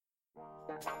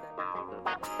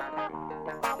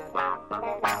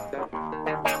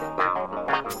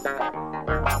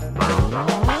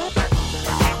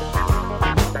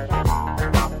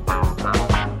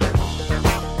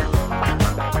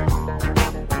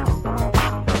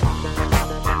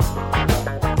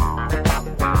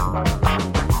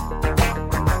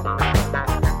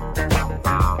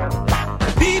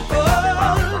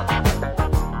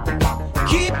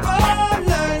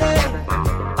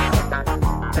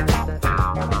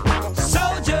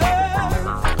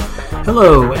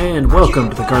Hello and welcome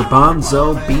to the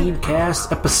Garbanzo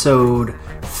Beancast episode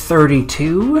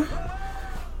 32.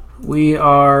 We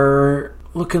are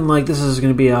looking like this is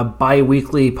going to be a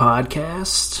bi-weekly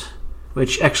podcast,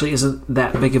 which actually isn't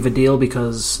that big of a deal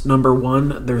because number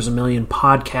one, there's a million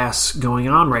podcasts going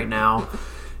on right now,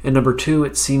 and number two,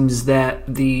 it seems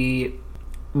that the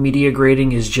media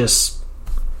grading is just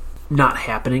not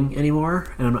happening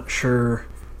anymore, and I'm not sure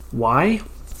why.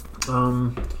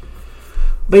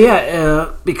 But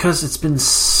yeah, because it's been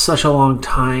such a long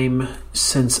time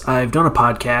since I've done a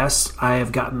podcast, I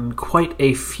have gotten quite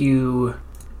a few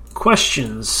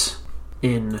questions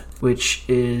in, which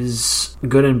is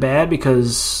good and bad.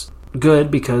 Good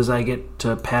because I get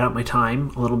to pad out my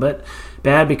time a little bit.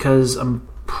 Bad because I'm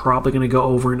probably going to go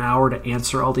over an hour to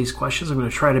answer all these questions. I'm going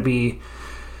to try to be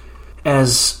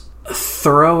as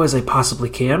thorough as I possibly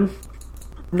can.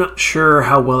 I'm not sure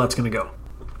how well that's going to go.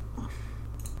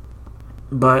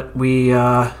 But we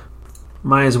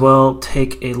might as well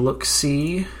take a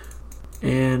look-see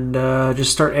and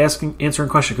just start answering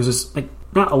questions because there's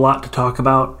not a lot to talk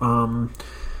about.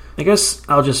 I guess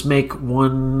I'll just make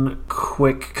one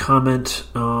quick comment.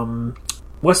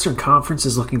 Western Conference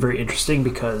is looking very interesting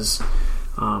because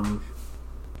I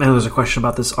know there's a question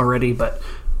about this already, but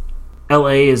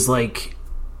LA is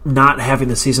not having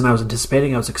the season I was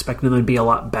anticipating. I was expecting them to be a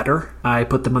lot better. I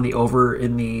put them on the over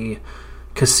in the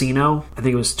casino. I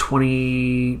think it was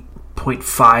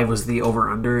 20.5 was the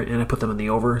over-under, and I put them in the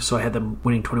over, so I had them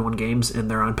winning 21 games, and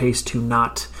they're on pace to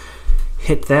not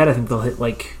hit that. I think they'll hit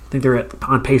they're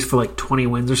on pace for 20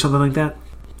 wins or something like that.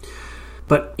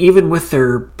 But even with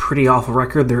their pretty awful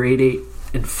record, they're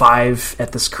 8-5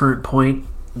 at this current point.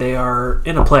 They are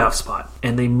in a playoff spot,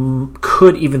 and they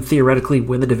could even theoretically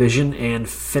win the division and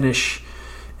finish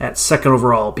at second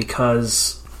overall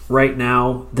because right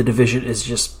now the division is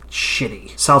just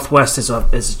shitty. Southwest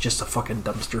is just a fucking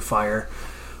dumpster fire.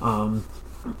 And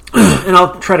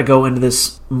I'll try to go into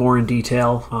this more in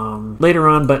detail later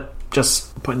on, but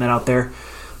just pointing that out there.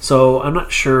 So I'm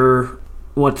not sure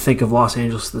what to think of Los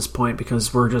Angeles at this point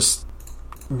because we're just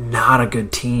not a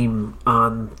good team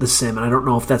on the sim, and I don't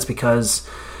know if that's because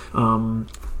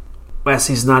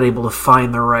Wesley's not able to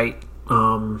find the right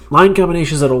line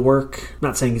combinations that'll work.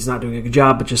 Not saying he's not doing a good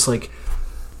job, but just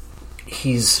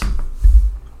he's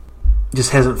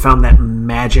just hasn't found that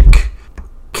magic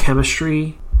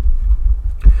chemistry,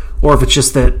 or if it's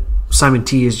just that Simon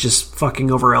T is just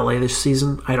fucking over LA this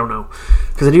season. I don't know,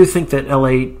 because I do think that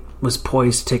LA was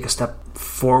poised to take a step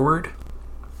forward,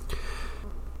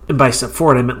 and by step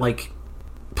forward I meant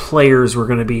players were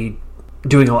going to be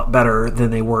doing a lot better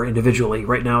than they were individually.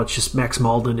 Right now it's just Max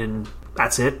Malden and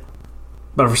that's it.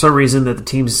 But for some reason that the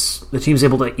team's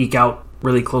able to eke out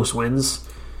really close wins,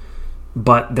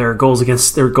 but their goals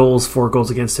for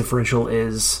goals against differential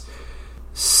is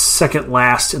second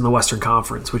last in the Western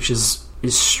Conference, which is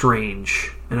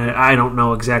strange, and I don't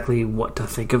know exactly what to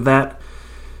think of that.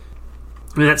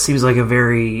 I mean, that seems like a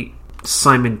very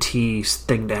Simon T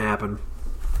thing to happen.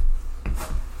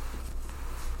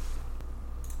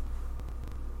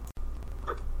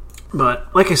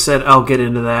 But like I said, I'll get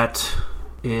into that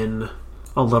in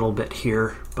a little bit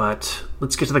here, but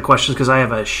let's get to the questions because I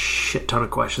have a shit ton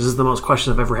of questions. This is the most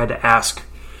questions I've ever had to ask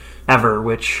ever,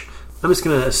 which I'm just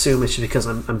going to assume it's just because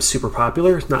I'm super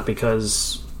popular, not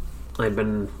because I've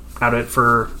been out of it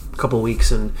for a couple of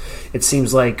weeks, and it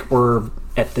seems like we're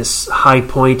at this high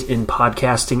point in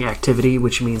podcasting activity,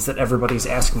 which means that everybody's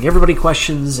asking everybody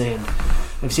questions, and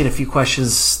I've seen a few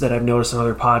questions that I've noticed on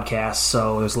other podcasts,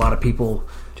 so there's a lot of people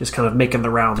just kind of making the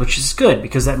rounds, which is good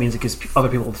because that means it gives other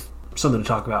people something to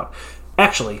talk about.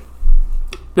 Actually,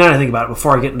 now that I think about it,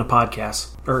 before I get into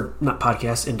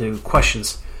into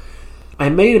questions, I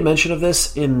made a mention of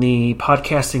this in the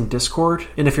podcasting Discord,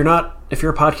 and if you're a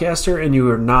podcaster and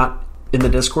you are not in the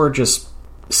Discord, just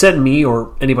send me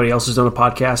or anybody else who's done a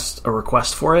podcast a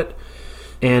request for it,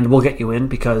 and we'll get you in,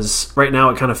 because right now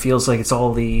it kind of feels like it's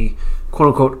all the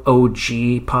quote-unquote OG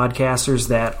podcasters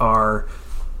that are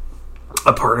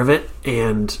a part of it,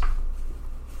 and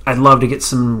I'd love to get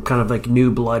some kind of like new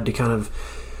blood to kind of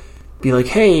be like,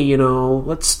 hey,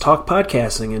 let's talk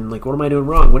podcasting, and like, what am I doing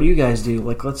wrong? What do you guys do?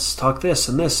 Like, let's talk this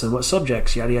and what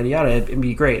subjects, yada yada yada. It'd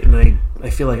be great, and I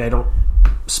feel like I don't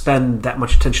spend that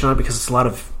much attention on it because it's a lot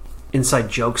of inside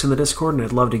jokes in the Discord, and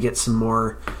I'd love to get some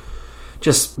more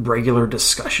just regular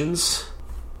discussions.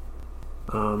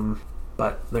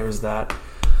 But there's that.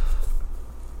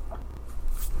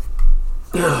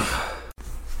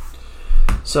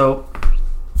 So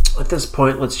at this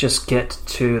point, let's just get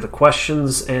to the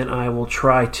questions, and I will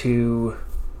try to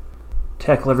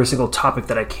tackle every single topic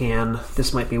that I can.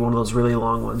 This might be one of those really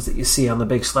long ones that you see on the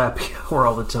Big Slappy Hour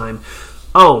all the time.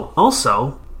 Oh,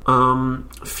 also,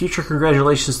 future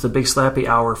congratulations to the Big Slappy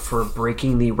Hour for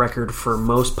breaking the record for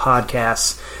most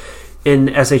podcasts in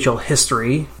SHL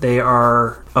history. They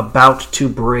are about to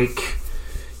break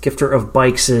Gifter of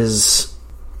Bikes'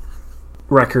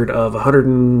 record of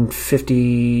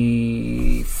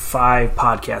 155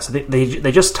 podcasts. I think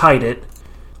they just tied it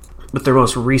with their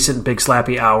most recent Big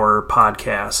Slappy Hour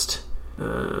podcast.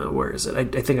 Where is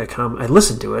it? I think I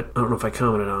listened to it. I don't know if I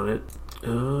commented on it.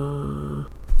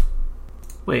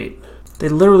 Wait, they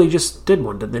literally just did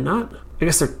one, did they not? I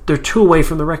guess they're 2 away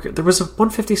from the record. There was a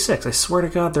 156. I swear to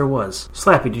God there was.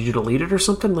 Slappy, did you delete it or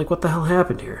something? Like, what the hell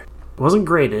happened here? It wasn't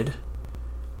graded.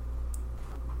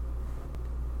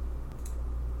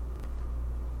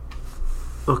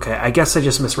 Okay, I guess I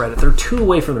just misread it. They're 2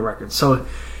 away from the record. So,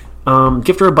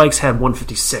 Gifter of Bikes had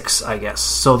 156, I guess.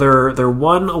 So they're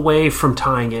 1 away from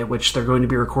tying it, which they're going to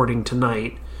be recording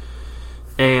tonight.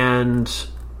 And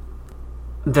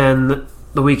then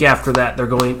the week after that, they're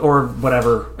going, or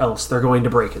whatever else, they're going to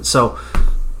break it. So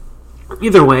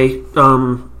either way,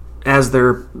 as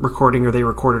they're recording, or they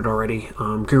recorded already,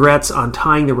 congrats on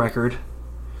tying the record.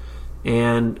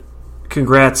 And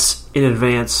congrats in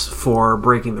advance for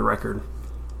breaking the record.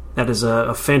 That is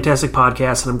a fantastic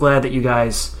podcast, and I'm glad that you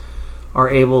guys are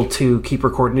able to keep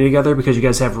recording together because you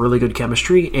guys have really good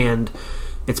chemistry, and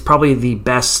it's probably the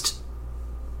best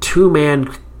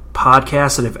 2-man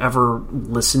podcast that I've ever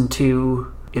listened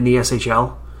to in the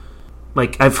SHL.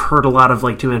 Like, I've heard a lot of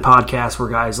like 2-man podcasts where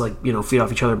guys feed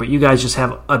off each other, but you guys just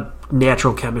have a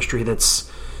natural chemistry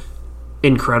that's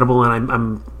incredible, and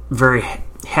I'm very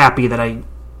happy that I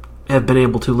have been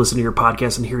able to listen to your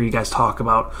podcast and hear you guys talk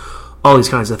about all these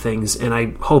kinds of things, and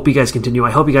I hope you guys continue.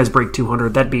 I hope you guys break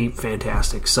 200. That'd be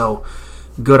fantastic. So,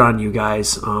 good on you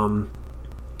guys. And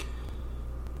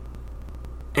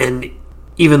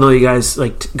even though you guys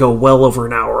go well over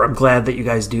an hour, I'm glad that you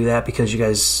guys do that because you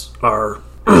guys are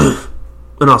an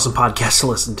awesome podcast to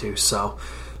listen to. So,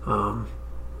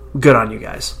 good on you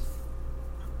guys.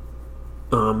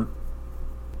 And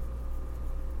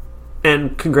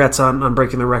congrats on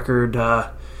breaking the record.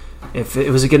 If it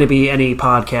was going to be any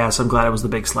podcast, I'm glad it was the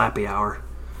Big Slappy Hour.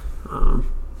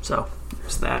 So,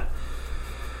 there's that.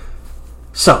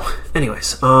 So,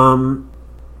 anyways, going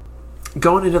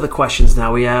into the questions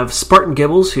now, we have Spartan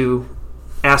Gibbles, who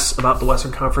asks about the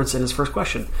Western Conference in his first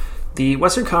question. The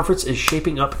Western Conference is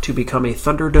shaping up to become a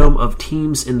Thunderdome of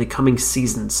teams in the coming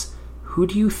seasons. Who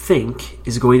do you think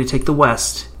is going to take the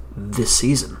West this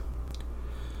season?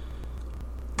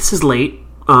 This is late.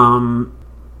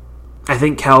 I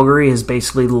think Calgary has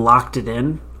basically locked it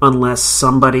in. Unless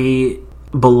somebody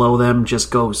below them just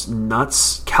goes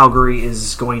nuts, Calgary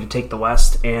is going to take the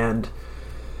West, and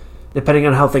depending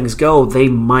on how things go, they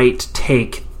might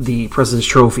take the President's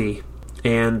Trophy.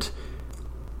 And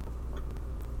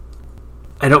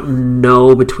I don't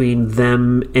know between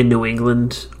them and New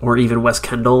England, or even West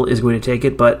Kendall is going to take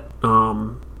it, but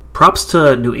props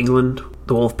to New England,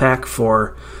 the Wolfpack,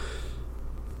 for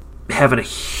having a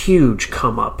huge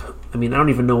come up. I mean, I don't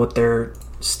even know what their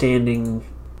standing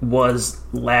was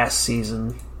last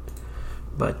season,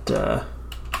 but I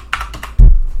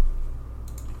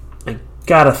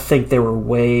gotta think they were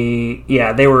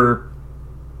they were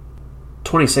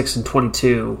 26 and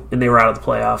 22, and they were out of the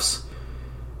playoffs.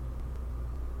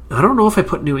 I don't know if I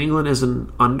put New England as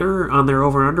an under on their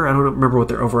over-under. I don't remember what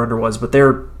their over-under was, but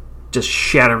they're just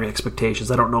shattering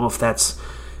expectations. I don't know if that's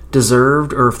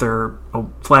deserved or if they're a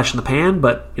flash in the pan,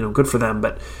 but good for them.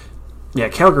 But yeah,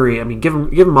 Calgary, I mean, give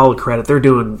them all the credit. They're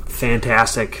doing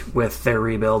fantastic with their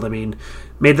rebuild. I mean,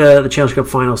 made the Challenge Cup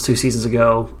Finals 2 seasons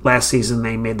ago. Last season,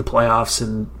 they made the playoffs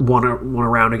and won a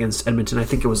round against Edmonton. I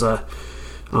think it was a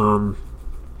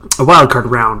wild card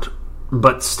round,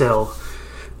 but still,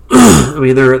 I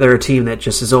mean, they're a team that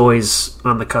just is always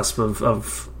on the cusp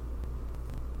of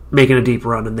making a deep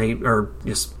run, and they are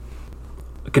just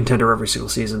a contender every single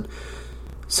season.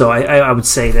 So I would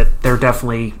say that they're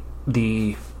definitely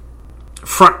the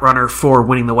front runner for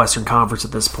winning the Western Conference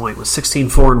at this point, with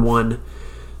 16-4-1.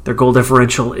 Their goal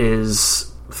differential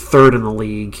is third in the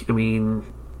league. I mean,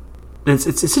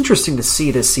 it's interesting to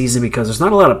see this season because there's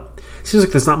not a lot of. It seems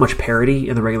like there's not much parity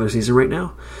in the regular season right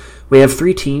now. We have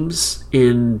 3 teams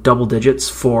in double digits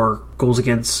for goals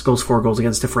for, goals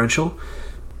against differential,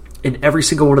 and every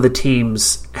single one of the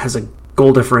teams has a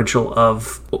goal differential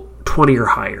of 20 or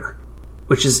higher,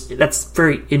 that's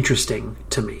very interesting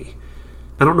to me.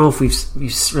 I don't know if we've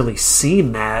really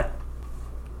seen that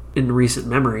in recent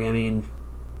memory. I mean,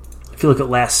 if you look at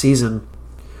last season,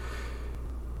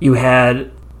 you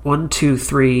had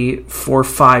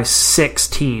 6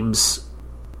 teams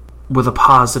with a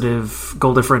positive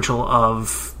goal differential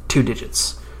of 2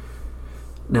 digits.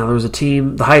 Now, there was a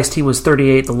team, the highest team was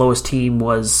 38, the lowest team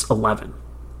was 11.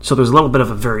 So there's a little bit of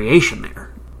a variation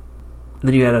there. And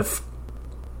then you had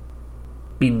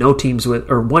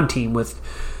one team with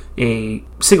a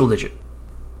single digit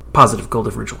positive goal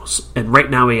differentials. And right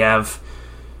now we have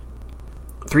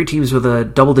 3 teams with a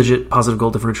double digit positive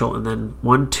goal differential, and then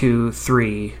 5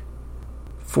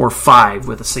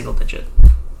 with a single digit.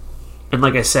 And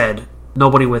like I said,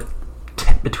 nobody with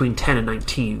between 10 and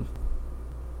 19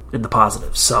 in the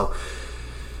positives. So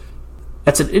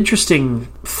that's an interesting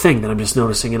thing that I'm just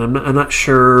noticing, and I'm not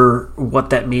sure what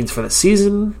that means for the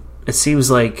season. It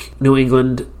seems like New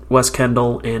England, West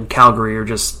Kendall, and Calgary are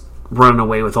just running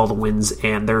away with all the wins,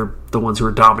 and they're the ones who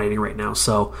are dominating right now.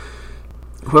 So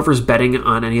whoever's betting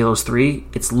on any of those 3,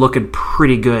 it's looking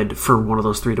pretty good for one of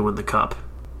those 3 to win the Cup,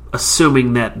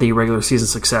 assuming that the regular season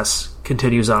success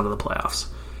continues on to the playoffs.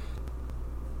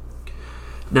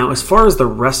 Now, as far as the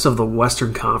rest of the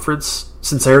Western Conference,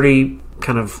 since I already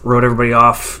kind of wrote everybody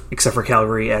off, except for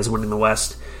Calgary, as winning the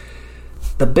West,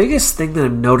 the biggest thing that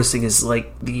I'm noticing is,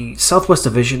 like, the Southwest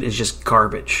Division is just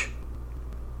garbage.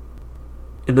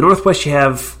 In the Northwest, you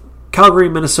have Calgary,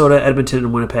 Minnesota, Edmonton,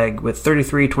 and Winnipeg with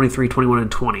 33, 23, 21,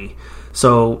 and 20.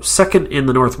 So second in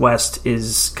the Northwest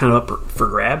is kind of up for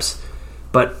grabs.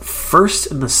 But first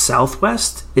in the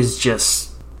Southwest is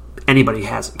just anybody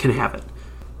can have it.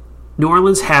 New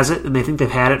Orleans has it, and they think they've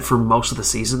had it for most of the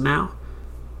season now.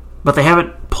 But they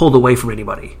haven't pulled away from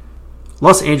anybody.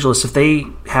 Los Angeles, if they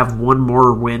have one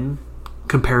more win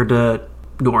compared to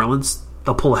New Orleans,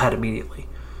 they'll pull ahead immediately.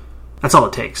 That's all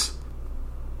it takes.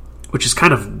 Which is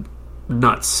kind of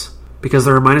nuts, because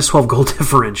they're a minus 12 goal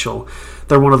differential.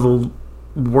 They're one of the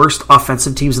worst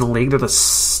offensive teams in the league. They're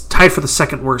tied for the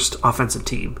second worst offensive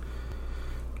team.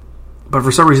 But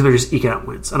for some reason, they're just eking out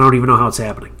wins. I don't even know how it's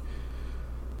happening.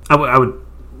 I would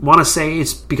want to say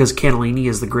it's because Cannellini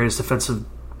is the greatest defensive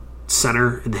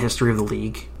center in the history of the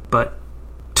league. But,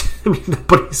 I mean,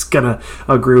 nobody's going to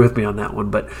agree with me on that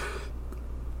one. But,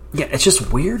 yeah, it's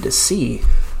just weird to see.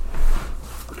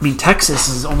 I mean, Texas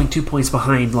is only 2 points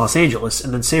behind Los Angeles,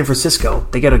 and then San Francisco,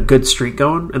 they get a good streak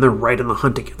going, and they're right in the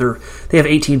hunt again. They have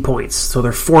 18 points, so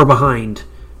they're 4 behind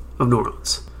of New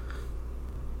Orleans.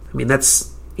 I mean,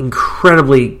 that's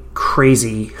incredibly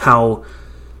crazy how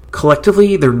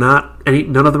collectively none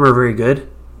of them are very good,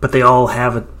 but they all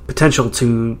have a potential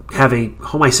to have a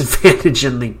home ice advantage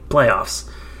in the playoffs.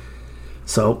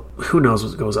 So, who knows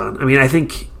what goes on. I mean, I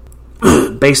think,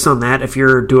 based on that, if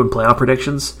you're doing playoff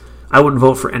predictions, I wouldn't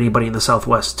vote for anybody in the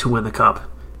Southwest to win the Cup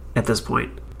at this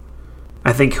point.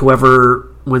 I think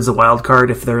whoever wins the wild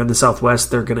card, if they're in the Southwest,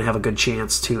 they're going to have a good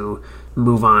chance to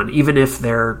move on, even if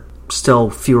they're still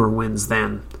fewer wins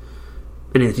than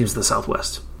any of the teams in the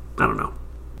Southwest. I don't know.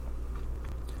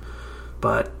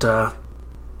 But,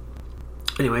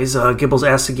 anyways, Gibbles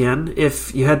asks again,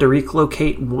 if you had to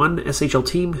relocate one SHL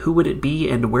team, who would it be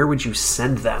and where would you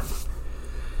send them?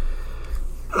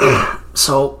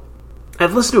 So,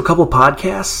 I've listened to a couple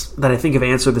podcasts that I think have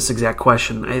answered this exact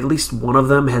question. At least one of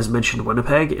them has mentioned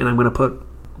Winnipeg, and I'm going to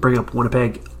bring up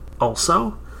Winnipeg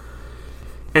also.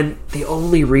 And the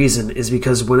only reason is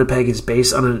because Winnipeg is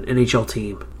based on an NHL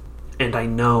team. And I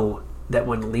know that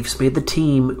when Leafs made the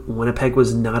team, Winnipeg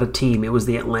was not a team. It was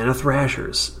the Atlanta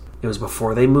Thrashers. It was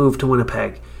before they moved to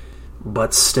Winnipeg.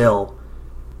 But still,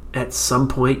 at some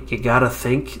point, you gotta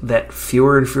think that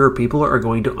fewer and fewer people are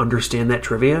going to understand that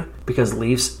trivia, because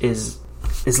Leafs is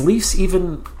Leafs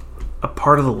even a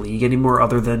part of the league anymore,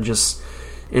 other than just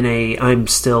in a I'm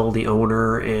still the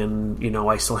owner and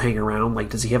I still hang around. Like,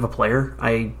 does he have a player?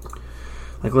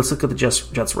 Let's look at the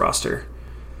Jets roster.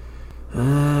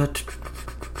 Because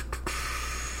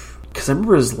I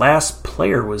remember his last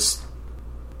player was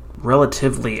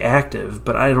relatively active,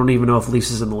 but I don't even know if Leafs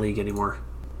is in the league anymore,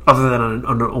 other than on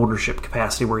an ownership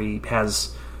capacity where he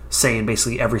has say in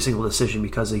basically every single decision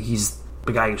because he's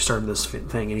the guy who started this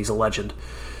thing and he's a legend.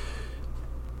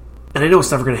 And I know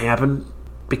it's never going to happen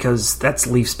because that's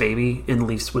Leafs, baby, and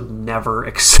Leafs would never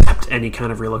accept any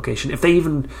kind of relocation. If they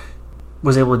even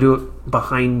was able to do it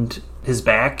behind his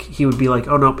back, he would be like,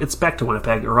 oh no, it's back to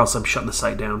Winnipeg, or else I'm shutting the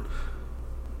site down.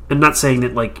 I'm not saying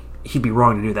that like he'd be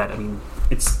wrong to do that. I mean,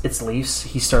 it's Leafs.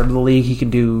 He started the league. He can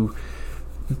do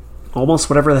almost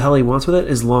whatever the hell he wants with it,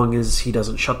 as long as he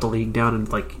doesn't shut the league down and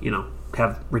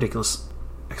have ridiculous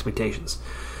expectations.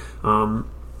 But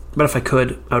if I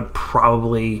could, I would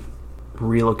probably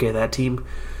relocate that team.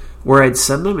 Where I'd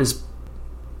send them is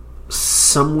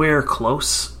somewhere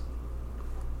close.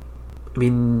 I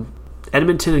mean,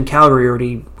 Edmonton and Calgary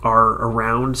already are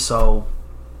around, so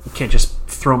you can't just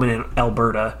throw them in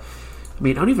Alberta. I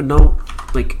mean, I don't even know,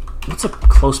 like, what's a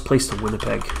close place to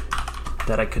Winnipeg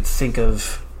that I could think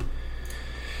of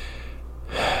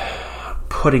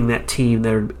putting that team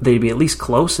there. They'd be at least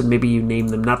close, and maybe you name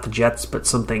them not the Jets, but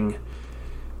something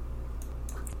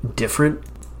different.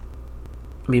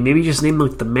 I mean, maybe just name them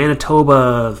like the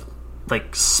Manitoba,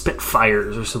 like,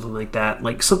 Spitfires or something like that.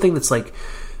 Like, something that's like,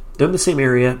 they're in the same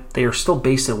area, they are still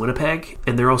based in Winnipeg,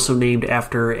 and they're also named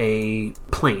after a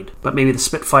plane. But maybe the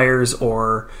Spitfires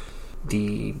or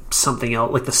the something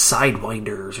else, like the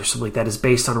Sidewinders or something like that, is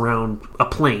based on around a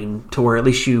plane, to where at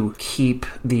least you keep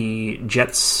the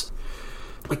Jets,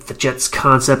 like the Jets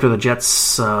concept or the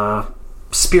Jets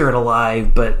spirit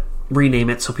alive, but rename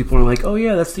it so people are like, oh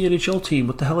yeah, that's the NHL team.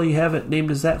 What the hell do you have it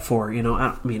named as that for? You know,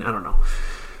 I don't know.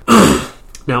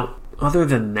 Now, other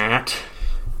than that,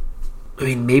 I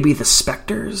mean, maybe the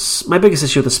Spectres. My biggest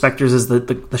issue with the Spectres is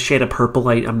the shade of purple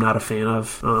I'm not a fan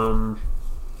of.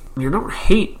 I don't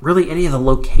hate really any of the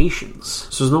locations,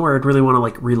 so there's nowhere I'd really want to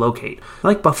like relocate. I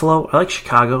like Buffalo. I like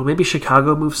Chicago. Maybe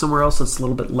Chicago move somewhere else that's a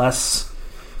little bit less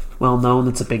well known.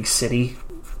 That's a big city.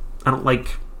 I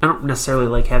don't necessarily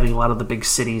like having a lot of the big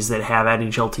cities that have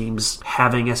NHL teams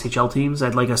having SHL teams.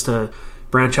 I'd like us to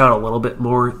branch out a little bit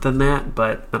more than that,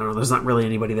 but I don't know, there's not really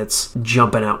anybody that's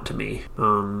jumping out to me.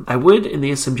 I would, in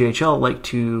the SMJHL, like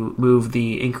to move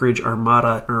the Anchorage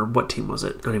Armada, or what team was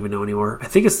it? I don't even know anymore. I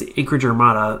think it's the Anchorage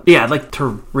Armada. Yeah, I'd like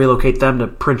to relocate them to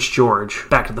Prince George,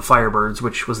 back to the Firebirds,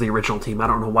 which was the original team. I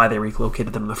don't know why they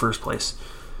relocated them in the first place,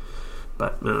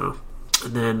 but I don't know.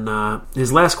 And then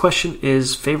his last question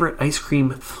is favorite ice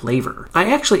cream flavor.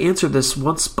 I actually answered this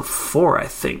once before, I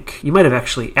think. You might have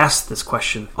actually asked this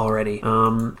question already.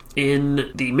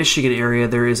 In the Michigan area,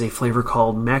 there is a flavor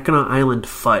called Mackinac Island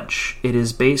Fudge. It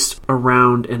is based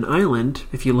around an island.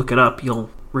 If you look it up,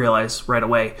 you'll realize right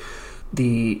away.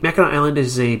 The Mackinac Island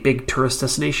is a big tourist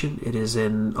destination. It is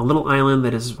in a little island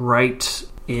that is right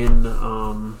in,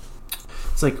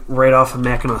 it's like right off of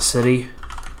Mackinac City.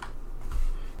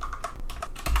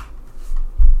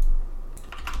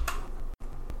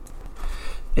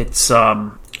 It's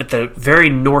at the very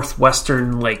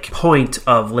northwestern point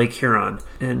of Lake Huron,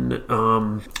 and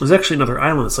there's actually another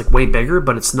island that's like way bigger,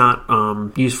 but it's not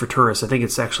used for tourists. I think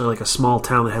it's actually like a small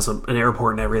town that has an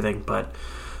airport and everything. But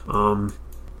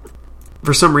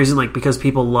for some reason, because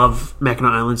people love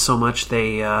Mackinac Island so much,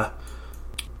 they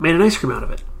made an ice cream out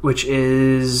of it, which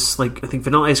is I think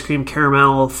vanilla ice cream,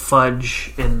 caramel,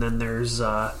 fudge, and then there's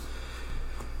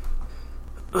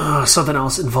something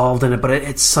else involved in it, but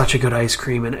it's such a good ice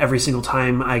cream, and every single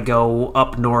time I go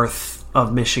up north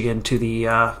of Michigan to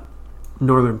the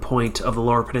northern point of the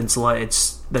Lower Peninsula,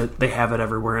 they have it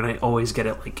everywhere, and I always get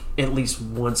it at least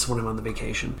once when I'm on the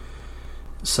vacation.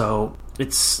 So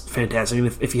it's fantastic. And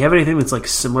if you have anything that's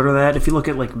similar to that, if you look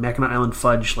at Mackinac Island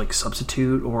Fudge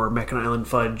substitute, or Mackinac Island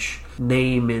Fudge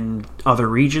name in other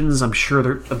regions, I'm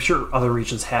sure other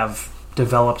regions have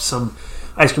developed some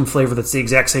ice cream flavor that's the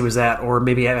exact same as that, or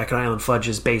maybe Mackinac Island Fudge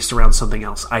is based around something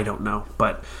else. I don't know,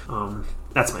 but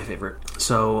that's my favorite.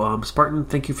 So, Spartan,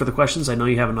 thank you for the questions. I know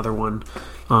you have another one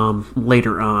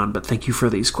later on, but thank you for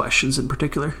these questions in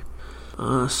particular.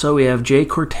 So we have Jay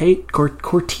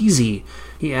Cortese.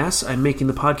 He asks, I'm making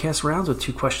the podcast rounds with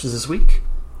 2 questions this week.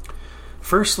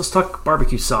 First, let's talk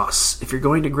barbecue sauce. If you're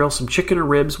going to grill some chicken or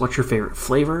ribs, what's your favorite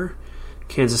flavor?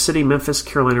 Kansas City, Memphis,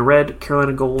 Carolina Red,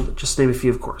 Carolina Gold, just name a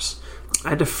few, of course.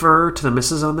 I defer to the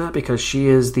missus on that because she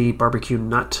is the barbecue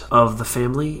nut of the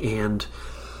family, and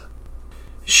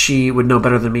she would know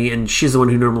better than me, and she's the one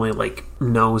who normally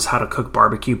knows how to cook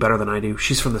barbecue better than I do.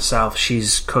 She's from the South.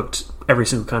 She's cooked every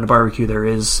single kind of barbecue there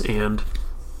is, and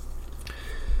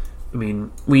I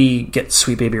mean, we get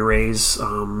Sweet Baby Ray's,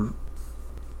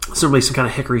 certainly some kind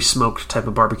of hickory smoked type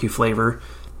of barbecue flavor.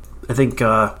 I think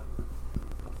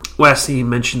last he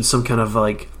mentioned some kind of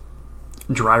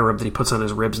dry rub that he puts on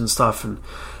his ribs and stuff, and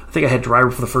I think I had dry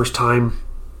rub for the first time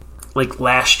like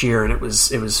last year, and it was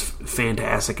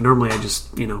fantastic. Normally I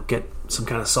just, get some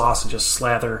kind of sauce and just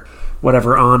slather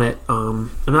whatever on it.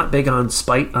 I'm not big on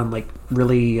spite on like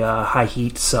really high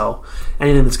heat, so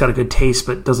anything that's got a good taste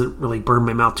but doesn't really burn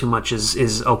my mouth too much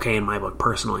is okay in my book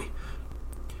personally.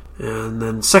 And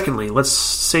then secondly, let's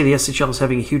say the SHL is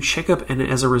having a huge shakeup, and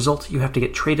as a result you have to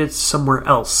get traded somewhere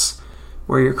else.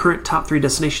 Where are your current top 3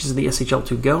 destinations in the SHL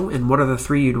to go, and what are the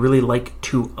 3 you'd really like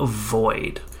to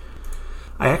avoid?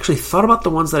 I actually thought about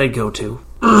the ones that I'd go to.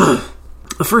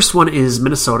 The first one is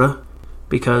Minnesota,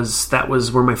 because that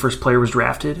was where my first player was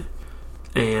drafted,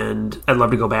 and I'd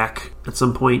love to go back at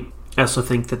some point. I also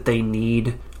think that they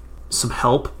need some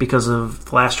help because of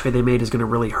the last trade they made is going to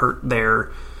really hurt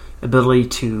their ability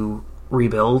to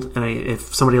rebuild. And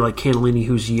if somebody like Cannellini,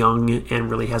 who's young and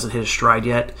really hasn't hit his stride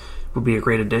yet, would be a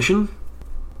great addition,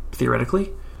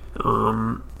 theoretically.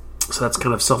 So that's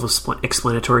kind of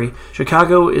self-explanatory.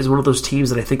 Chicago is one of those teams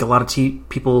that I think a lot of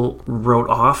people wrote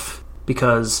off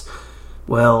because,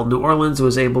 well, New Orleans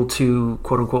was able to,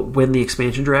 quote-unquote, win the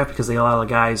expansion draft because they had a lot of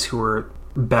guys who were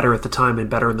better at the time and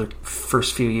better in the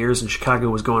first few years, and Chicago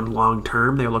was going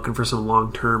long-term. They were looking for some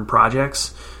long-term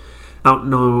projects. I don't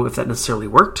know if that necessarily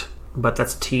worked, but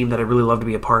that's a team that I really love to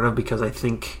be a part of because I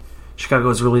think Chicago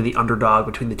is really the underdog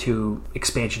between the 2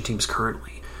 expansion teams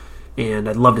currently. And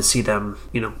I'd love to see them,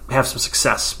 have some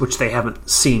success, which they haven't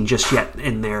seen just yet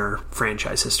in their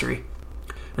franchise history.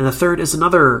 And the third is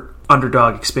another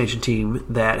underdog expansion team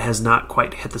that has not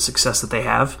quite hit the success that they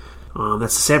have.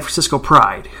 That's the San Francisco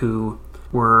Pride, who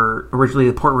were originally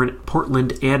the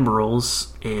Portland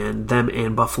Admirals, and them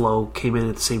and Buffalo came in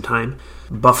at the same time.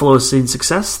 Buffalo has seen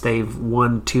success. They've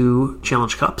won 2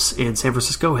 Challenge Cups, and San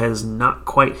Francisco has not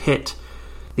quite hit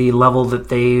the level that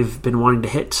they've been wanting to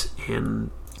hit,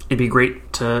 and it'd be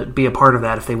great to be a part of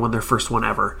that if they won their first one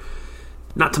ever.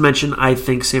 Not to mention, I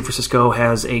think San Francisco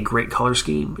has a great color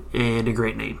scheme and a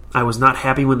great name. I was not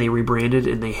happy when they rebranded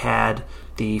and they had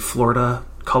the Florida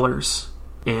colors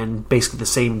and basically the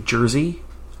same jersey.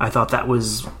 I thought that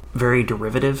was very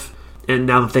derivative. And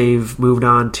now that they've moved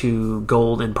on to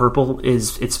gold and purple,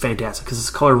 it's fantastic because it's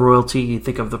color royalty. You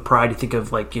think of the Pride, you think of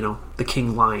the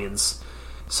King Lions.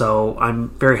 So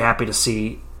I'm very happy to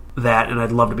see that, and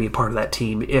I'd love to be a part of that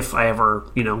team if I ever,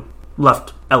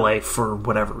 left LA for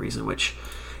whatever reason, which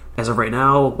as of right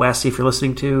now, Wasty, if you're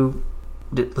listening, you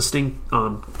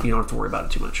don't have to worry about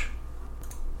it too much.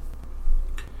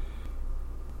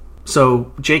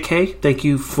 So, JK, thank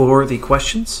you for the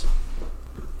questions.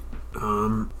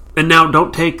 And now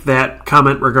don't take that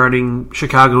comment regarding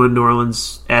Chicago and New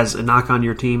Orleans as a knock on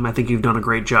your team. I think you've done a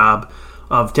great job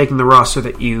of taking the roster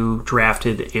that you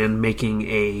drafted and making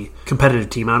a competitive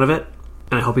team out of it.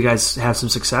 And I hope you guys have some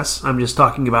success. I'm just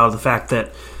talking about the fact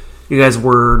that you guys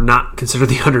were not considered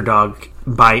the underdog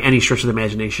by any stretch of the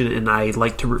imagination, and I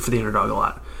like to root for the underdog a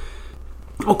lot.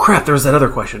 Oh crap, there was that other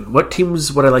question. What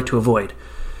teams would I like to avoid?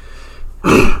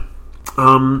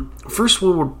 First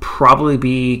one would probably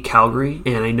be Calgary,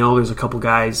 and I know there's a couple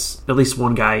guys, at least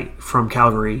one guy from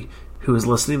Calgary who is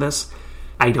listening to this.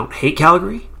 I don't hate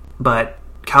Calgary, but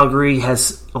Calgary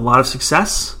has a lot of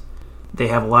success. They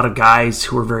have a lot of guys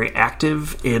who are very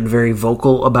active and very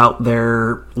vocal about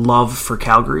their love for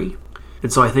Calgary.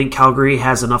 And so I think Calgary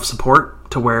has enough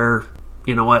support to where,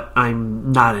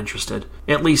 I'm not interested.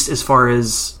 At least as far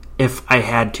as if I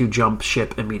had to jump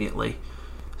ship immediately.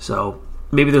 So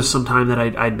maybe there's some time that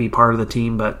I'd be part of the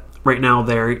team, but right now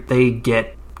they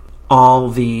get all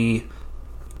the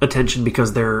attention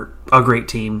because they're a great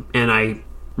team, and I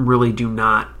really do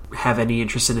not have any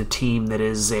interest in a team that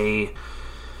is the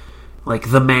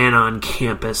man on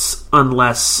campus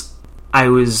unless I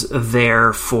was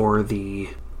there for the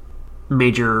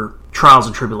major trials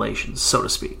and tribulations, so to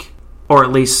speak. Or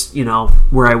at least,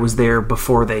 where I was there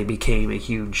before they became a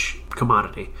huge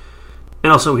commodity.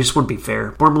 And also, it just wouldn't be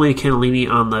fair. Normally, Cannellini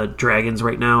on the Dragons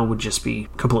right now would just be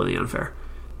completely unfair.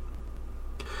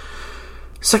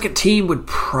 Second team would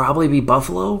probably be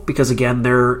Buffalo, because again,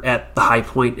 they're at the high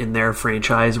point in their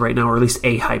franchise right now, or at least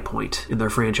a high point in their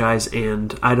franchise,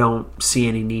 and I don't see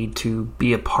any need to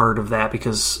be a part of that,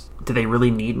 because do they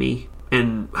really need me?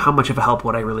 And how much of a help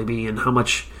would I really be, and how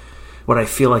much would I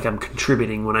feel like I'm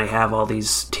contributing when I have all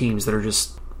these teams that are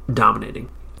just dominating?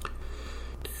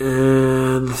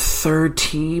 And the third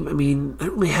team, I don't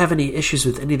really have any issues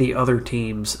with any of the other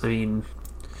teams.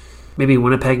 Maybe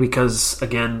Winnipeg, because,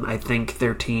 again, I think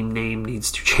their team name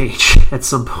needs to change at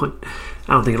some point.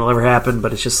 I don't think it'll ever happen,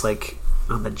 but it's just like,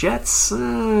 on the Jets?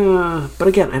 But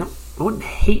again, I wouldn't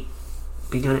hate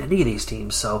being on any of these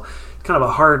teams, so it's kind of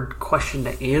a hard question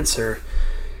to answer.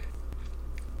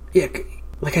 Yeah,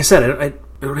 like I said,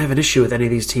 don't have an issue with any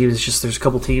of these teams. It's just there's a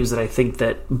couple teams that I think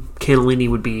that Cannellini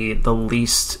would be the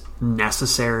least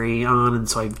necessary on, and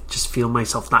so I just feel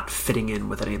myself not fitting in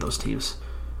with any of those teams.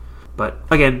 But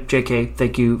again, JK,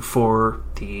 thank you for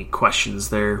the questions.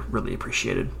 They're really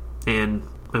appreciated. And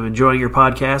I'm enjoying your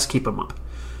podcast. Keep them up.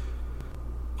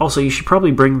 Also, you should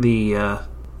probably bring the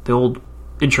old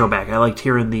intro back. I liked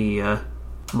hearing the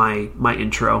my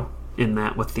intro in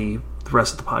that with the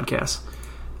rest of the podcast.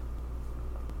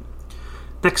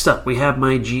 Next up, we have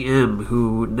my GM,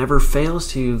 who never fails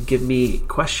to give me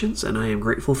questions, and I am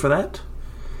grateful for that.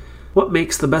 What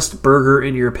makes the best burger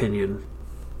in your opinion?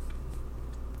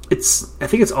 I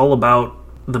think it's all about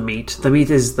the meat. The meat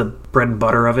is the bread and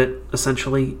butter of it,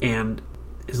 essentially, and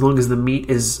as long as the meat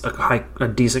is a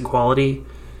decent quality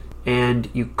and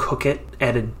you cook it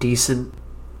at a decent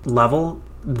level,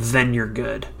 then you're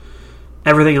good.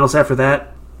 Everything else after that,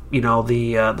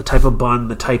 the type of bun,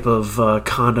 the type of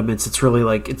condiments, it's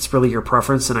really your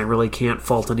preference, and I really can't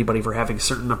fault anybody for having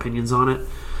certain opinions on it.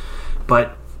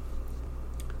 But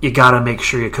you gotta make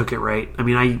sure you cook it right. I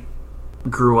mean, I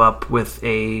grew up with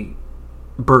a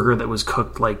burger that was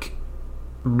cooked like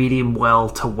medium well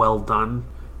to well done.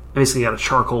 I basically got a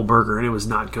charcoal burger, and it was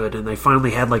not good. And I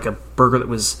finally had like a burger that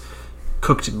was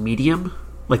cooked medium,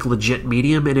 like legit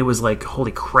medium, and it was like,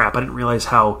 holy crap, I didn't realize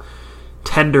how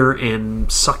tender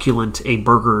and succulent a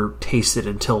burger tasted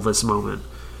until this moment.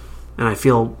 And I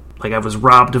feel like I was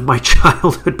robbed of my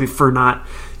childhood for not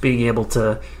being able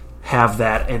to have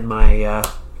that in my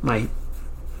my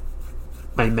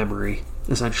memory,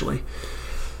 essentially.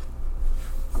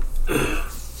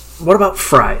 What about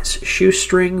fries?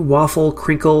 Shoestring, waffle,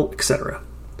 crinkle, etc.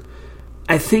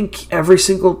 I think every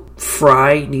single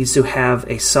fry needs to have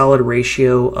a solid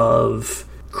ratio of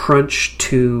crunch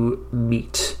to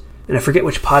meat. And I forget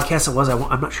which podcast it was.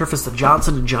 I'm not sure if it's the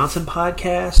Johnson & Johnson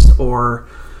podcast or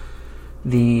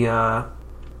the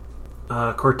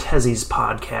Cortese's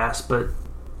podcast, but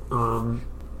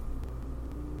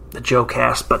the Joe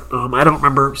cast. But I don't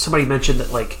remember. Somebody mentioned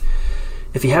that like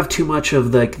if you have too much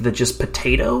of the just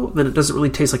potato, then it doesn't really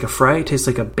taste like a fry. It tastes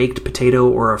like a baked potato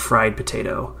or a fried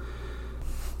potato.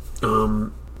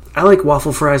 I like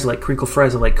waffle fries, I like crinkle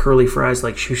fries, I like curly fries, I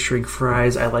like shoestring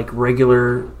fries, I like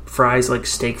regular fries, I like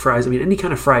steak fries. I mean, any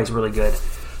kind of fry is really good.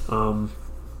 I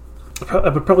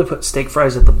would probably put steak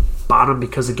fries at the bottom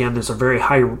because, again, there's a very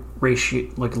high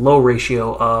ratio, like low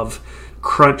ratio of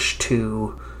crunch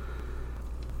to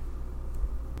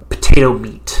potato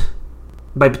meat.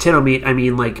 By potato meat, I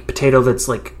mean like potato that's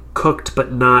like cooked,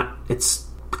 but not, it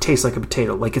tastes like a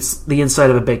potato. Like it's the inside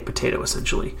of a baked potato,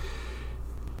 essentially.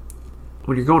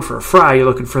 When you're going for a fry, you're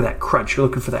looking for that crunch. You're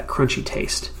looking for that crunchy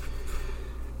taste.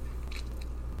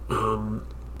 And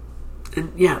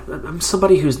yeah, I'm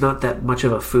somebody who's not that much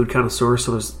of a food connoisseur,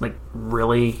 so there's like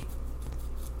really,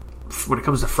 when it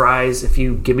comes to fries, if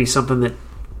you give me something that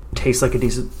tastes like a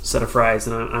decent set of fries,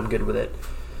 then I'm good with it.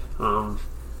 And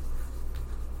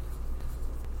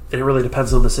it really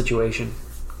depends on the situation.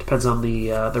 Depends on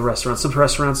the restaurant. Some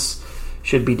restaurants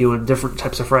should be doing different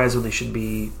types of fries when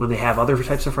they have other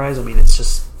types of fries. I mean, it's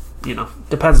just,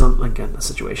 depends on, again, the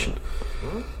situation.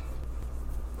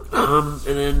 And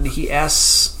then he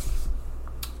asks,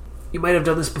 you might have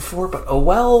done this before, but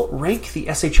rank the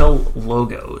SHL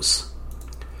logos.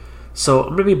 So I'm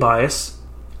going to be biased.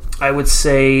 I would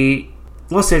say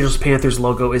Los Angeles Panthers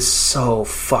logo is so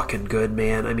fucking good,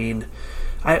 man. I mean,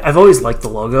 I've always liked the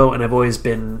logo, and I've always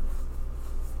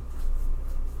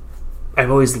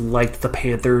liked the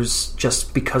Panthers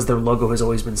just because their logo has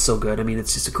always been so good. I mean,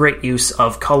 it's just a great use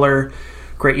of color,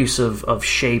 great use of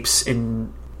shapes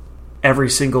in every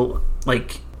single,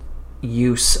 like,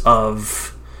 use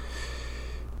of...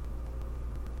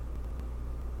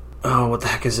 Oh, what the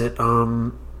heck is it?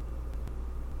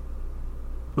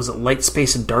 Was it light,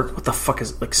 space, and dark? What the fuck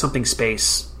is it? Like, something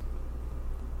space...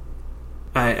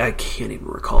 I can't even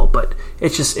recall, but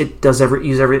it's just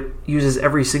uses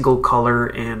every single color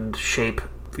and shape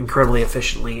incredibly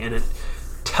efficiently, and it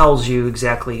tells you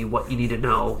exactly what you need to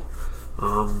know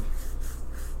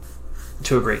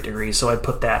to a great degree. So I'd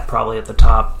put that probably at the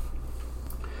top.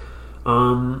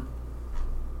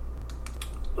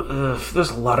 There's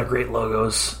a lot of great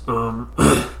logos.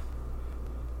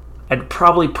 I'd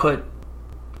probably put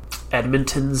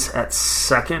Edmonton's at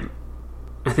second.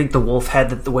 I think the Wolf had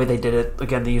the way they did it.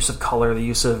 Again, the use of color, the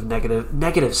use of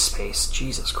negative space.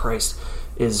 Jesus Christ,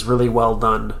 is really well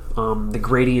done. The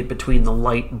gradient between the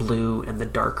light blue and the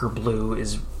darker blue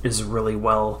is really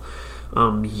well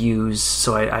used.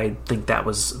 So I think that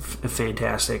was a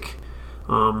fantastic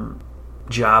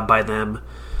job by them.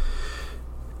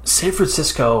 San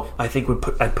Francisco, I think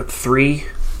I'd put 3.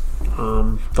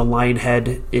 The lion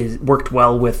head worked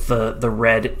well with the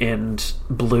red and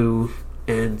blue,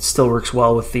 and still works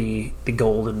well with the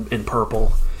gold and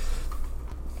purple.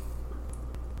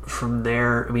 From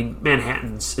there, I mean,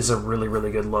 Manhattan's is a really,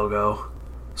 really good logo,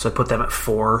 so I put them at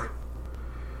 4.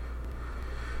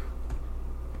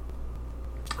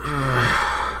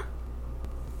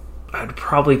 I'd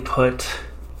probably put...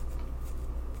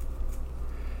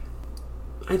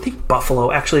 I think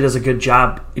Buffalo actually does a good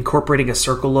job incorporating a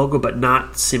circle logo, but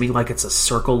not seeming like it's a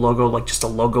circle logo, like just a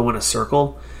logo in a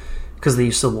circle, because they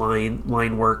use the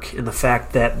line work, and the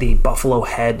fact that the Buffalo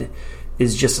head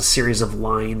is just a series of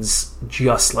lines,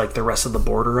 just like the rest of the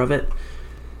border of it.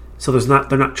 So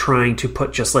they're not trying to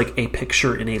put just like a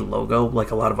picture in a logo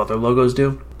like a lot of other logos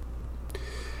do.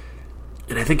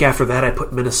 And I think after that I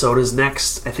put Minnesota's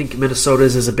next. I think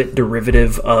Minnesota's is a bit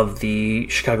derivative of the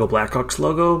Chicago Blackhawks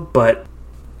logo, but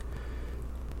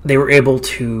they were able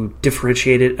to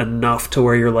differentiate it enough to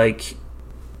where you're like,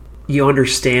 you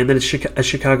understand that it's a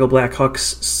Chicago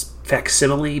Blackhawks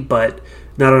facsimile, but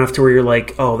not enough to where you're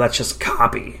like, oh, that's just a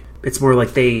copy. It's more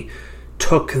like they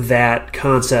took that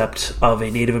concept of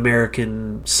a Native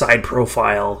American side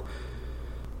profile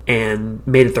and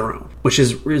made it their own, which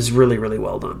is really, really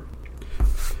well done.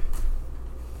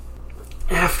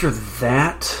 After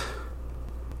that,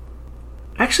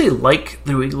 I actually like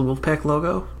the New England Wolfpack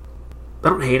logo. I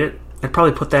don't hate it. I'd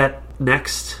probably put that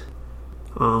next.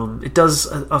 It does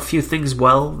a few things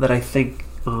well that I think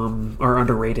are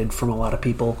underrated from a lot of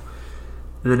people.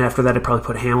 And then after that, I'd probably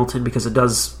put Hamilton because it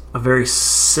does a very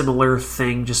similar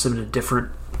thing, just in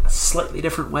a slightly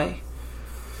different way.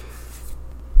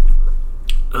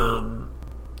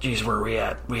 Where are we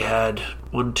at? We had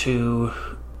 1, 2,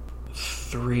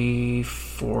 3,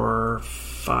 4,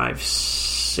 5,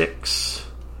 6,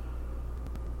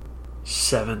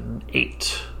 7,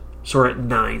 8. So we're at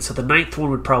 9. So the 9th one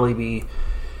would probably be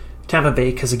Tampa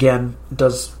Bay, because again, it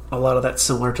does a lot of that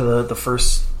similar to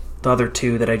the other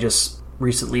two that I just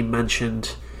recently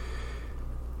mentioned.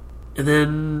 And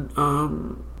then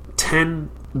 10,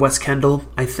 West Kendall.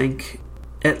 I think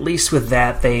at least with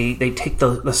that they take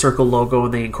the circle logo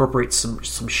and they incorporate some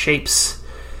shapes.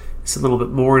 It's a little bit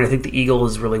more, and I think the eagle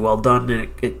is really well done, and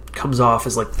it comes off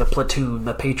as like the platoon,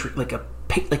 the Patriot, like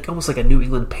almost like a New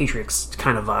England Patriots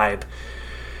kind of vibe.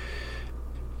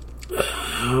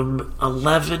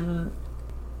 11.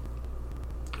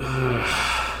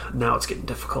 Now it's getting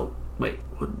difficult. Wait,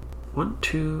 1,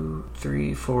 2,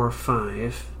 3, 4,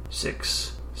 5,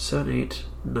 6, 7, 8,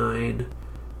 9,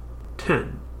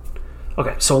 10.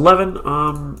 Okay, so 11.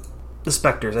 The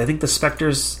Spectres. I think the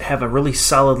Spectres have a really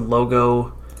solid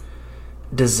logo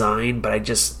design, but I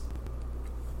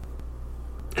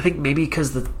think maybe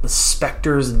because the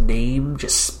Spectres name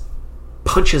just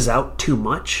punches out too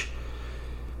much,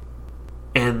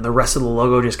 and the rest of the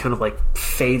logo just kind of like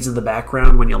fades in the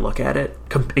background when you look at it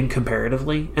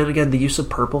comparatively. And again, the use of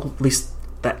purple, at least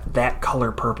that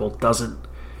color purple, doesn't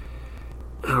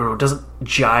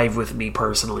jive with me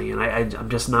personally, and I'm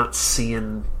just not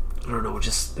seeing. I don't know.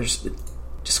 There's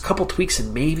just a couple tweaks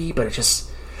and maybe, but I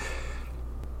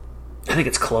think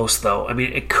it's close though. I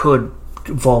mean, it could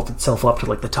vault itself up to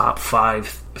like the top 5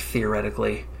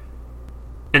 theoretically,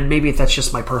 and maybe if that's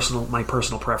just my personal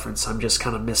preference. I'm just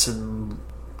kind of missing,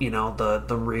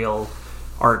 the real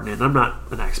art in it. I'm not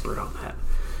an expert on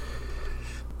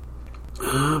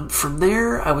that. From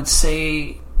there, I would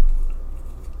say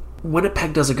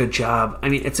Winnipeg does a good job. I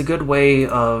mean, it's a good way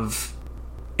of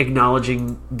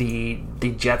acknowledging the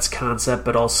Jets concept,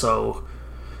 but also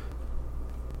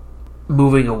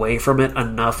moving away from it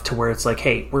enough to where it's like,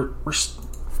 hey, we're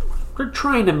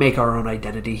trying to make our own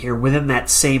identity here within that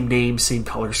same name, same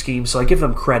color scheme. So I give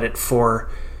them credit for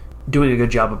doing a good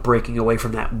job of breaking away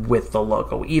from that with the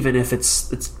logo, even if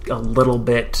it's a little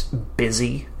bit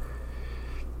busy.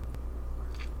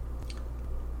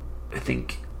 I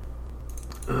think,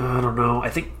 I don't know. I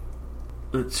think,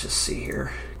 let's just see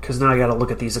here, because now I got to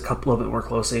look at these a little bit more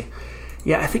closely.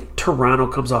 Yeah, I think Toronto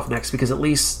comes off next because at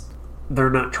least they're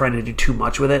not trying to do too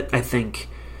much with it. I think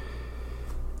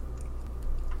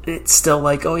it's still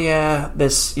like, oh yeah,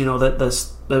 this,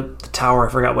 the tower,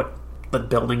 I forgot what the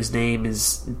building's name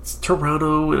is. It's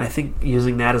Toronto, and I think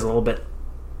using that is a little bit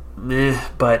meh,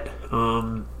 but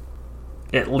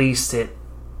at least it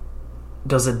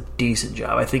does a decent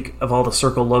job. I think of all the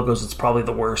circle logos, it's probably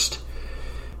the worst,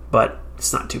 but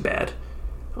it's not too bad.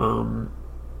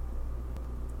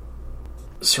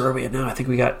 So where are we at now? I think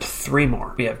we got 3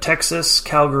 more. We have Texas,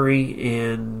 Calgary,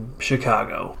 and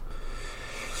Chicago.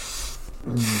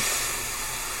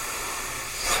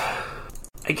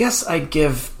 I guess I'd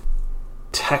give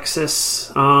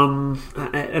Texas.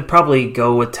 I'd probably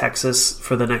go with Texas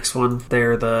for the next one.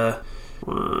 They're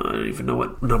I don't even know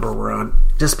what number we're on.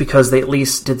 Just because they at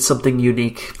least did something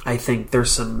unique. I think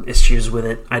there's some issues with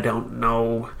it. I don't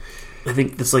know. I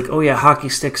think it's like, oh yeah, hockey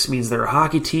sticks means they're a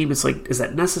hockey team. It's like, is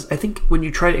that necessary? I think when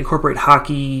you try to incorporate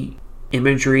hockey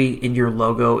imagery in your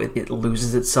logo, it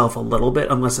loses itself a little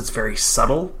bit unless it's very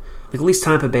subtle. Like at least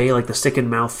Tampa Bay, like the stick and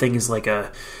mouth thing is like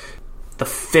the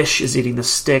fish is eating the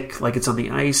stick, like it's on the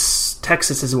ice.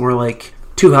 Texas is more like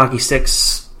two hockey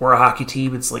sticks. We're a hockey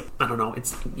team. It's like, I don't know.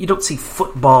 You don't see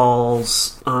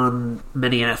footballs on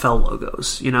many NFL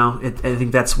logos. I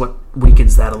think that's what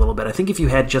weakens that a little bit. I think if you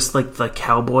had just like the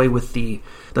cowboy with the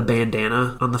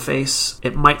bandana on the face,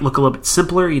 it might look a little bit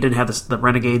simpler. You didn't have the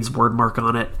Renegades word mark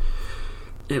on it.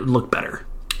 It would look better.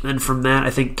 And from that,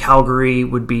 I think Calgary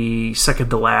would be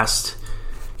second to last.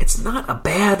 It's not a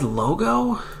bad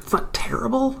logo. It's not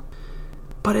terrible.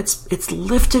 But it's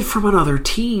lifted from another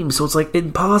team, so it's like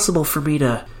impossible for me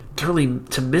to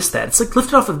miss that. It's like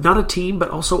lifted off of not a team, but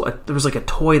also there was like a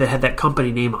toy that had that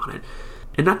company name on it.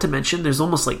 And not to mention, there's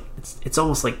almost like it's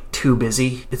almost like too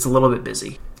busy. It's a little bit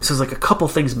busy. So there's like a couple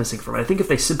things missing from it. I think if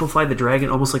they simplified the dragon,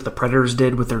 almost like the Predators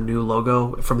did with their new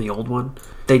logo from the old one,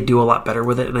 they'd do a lot better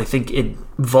with it. And I think it'd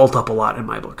vault up a lot in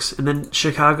my books. And then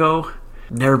Chicago,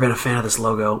 never been a fan of this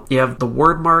logo. You have the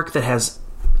word mark that has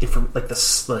from like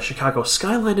the Chicago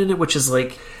skyline in it, which is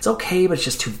like, it's okay, but it's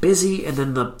just too busy. And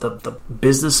then the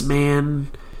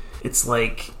businessman, it's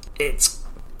like,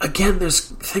 again, there's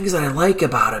things that I like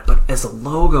about it, but as a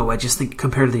logo, I just think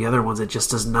compared to the other ones, it just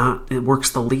does not, it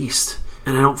works the least.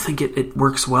 And I don't think it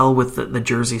works well with the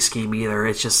jersey scheme either.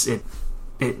 It's just,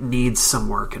 it needs some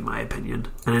work in my opinion.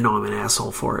 And I know I'm an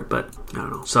asshole for it, but I don't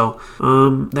know. So,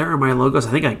 there are my logos. I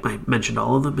think I mentioned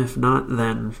all of them. If not,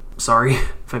 then sorry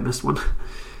if I missed one.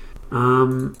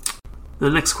 The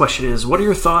next question is, what are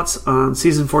your thoughts on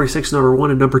season 46 number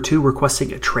 1 and number 2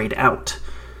 requesting a trade out?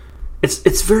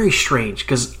 It's very strange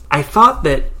because I thought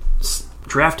that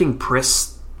drafting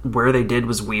Priss where they did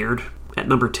was weird at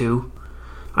number 2.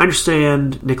 I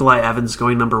understand Nikolai Evans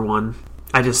going number 1.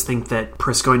 I just think that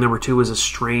Priss going number 2 was a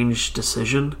strange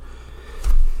decision.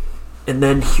 And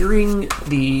then hearing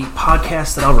the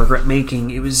podcast that I'll regret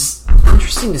making, it was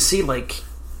interesting to see, like,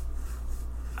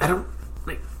 I don't,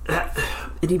 like,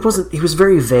 and he was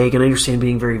very vague, and I understand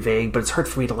being very vague, but it's hard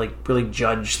for me to, like, really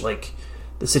judge, like,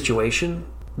 the situation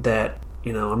that,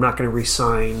 I'm not going to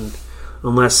re-sign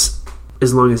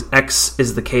as long as X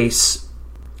is the case,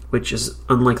 which is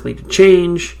unlikely to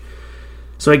change.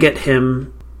 So I get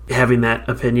him having that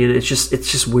opinion. It's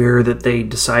just weird that they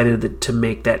decided to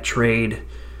make that trade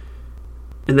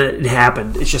and that it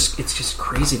happened. It's just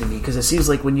crazy to me because it seems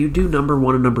like when you do number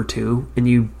 1 and number 2 and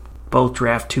you both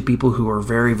draft two people who are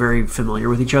very, very familiar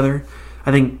with each other.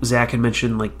 I think Zach had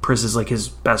mentioned like Priss is like his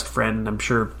best friend. I'm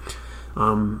sure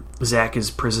Zach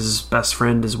is Priss's best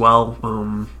friend as well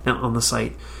on the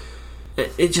site.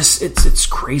 It's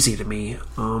crazy to me.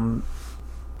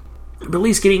 But at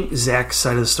least getting Zach's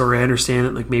side of the story, I understand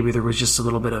it. Like maybe there was just a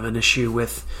little bit of an issue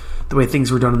with the way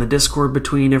things were done in the Discord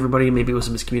between everybody. Maybe it was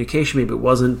a miscommunication, maybe it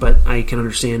wasn't. But I can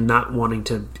understand not wanting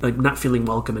to, like, not feeling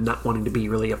welcome and not wanting to be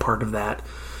really a part of that.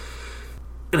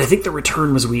 And I think the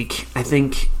return was weak.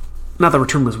 Not the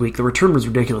return was weak. The return was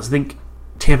ridiculous. I think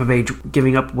Tampa Bay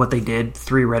giving up what they did,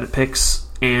 3 Reddit picks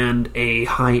and a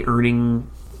high earning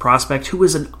prospect who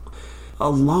was a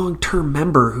long-term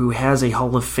member who has a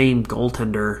Hall of Fame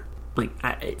goaltender. Like,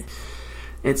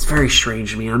 it's very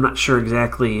strange to me. I'm not sure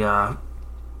exactly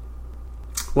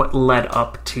what led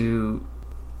up to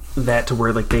that, to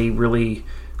where like they really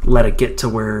let it get to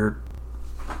where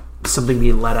something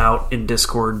being let out in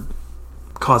Discord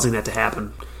causing that to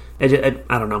happen. I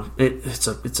don't know.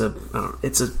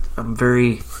 I'm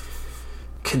very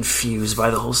confused by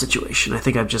the whole situation. I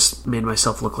think I've just made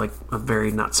myself look like a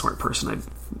very not smart person. I've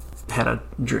had a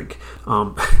drink.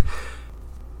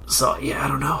 So yeah, I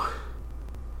don't know.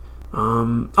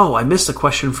 I missed a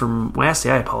question from Lassie.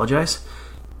 I apologize.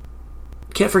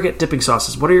 Can't forget dipping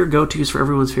sauces. What are your go-tos for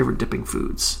everyone's favorite dipping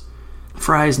foods?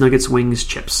 Fries, nuggets, wings,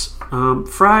 chips.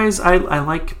 Fries, I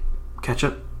like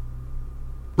ketchup.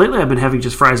 Lately I've been having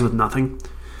just fries with nothing.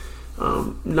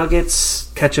 Nuggets,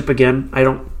 ketchup again. I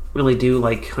don't really do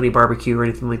like honey barbecue or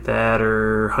anything like that,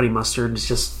 or honey mustard. It's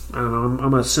just, I don't know,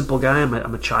 I'm a simple guy.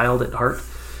 I'm a child at heart.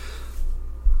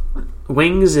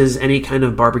 Wings is any kind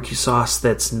of barbecue sauce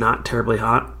that's not terribly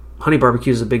hot. Honey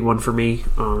barbecue is a big one for me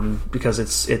because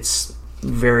it's a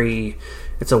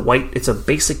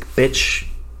basic bitch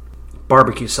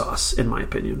barbecue sauce in my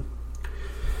opinion.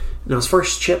 Now as far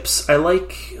as chips, I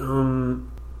like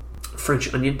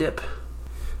French onion dip.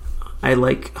 I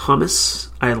like hummus.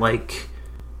 I like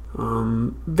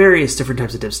various different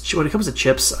types of dips. When it comes to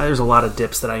chips, there's a lot of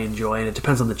dips that I enjoy, and it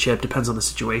depends on the chip, depends on the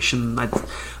situation.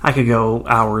 I could go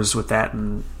hours with that,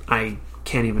 and I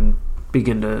can't even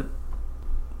begin to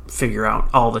figure out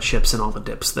all the chips and all the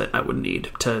dips that I would need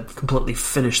to completely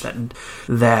finish that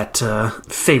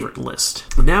favorite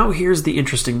list. Now here's the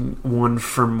interesting one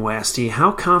from Wasty.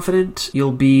 How confident are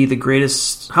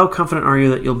you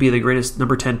that you'll be the greatest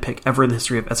number 10 pick ever in the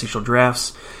history of SHL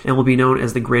drafts and will be known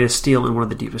as the greatest steal in one of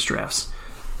the deepest drafts?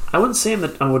 I wouldn't say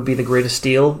that I would be the greatest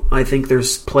steal. I think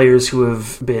there's players who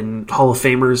have been Hall of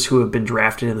Famers who have been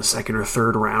drafted in the second or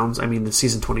third rounds. I mean, the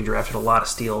season 20 draft had a lot of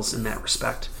steals in that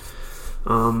respect.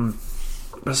 But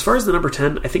as far as the number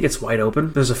 10, I think it's wide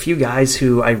open. There's a few guys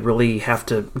who I really have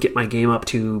to get my game up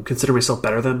to consider myself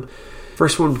better than.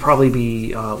 First one would probably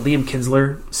be Liam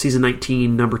Kinsler, season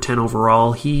 19, number 10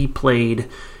 overall. He played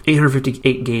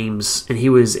 858 games, and he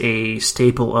was a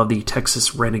staple of the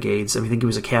Texas Renegades. I think he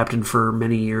was a captain for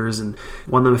many years and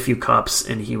won them a few cups,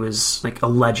 and he was like a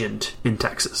legend in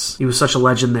Texas. He was such a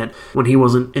legend that when he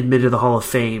wasn't admitted to the Hall of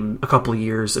Fame a couple of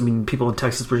years, I mean, people in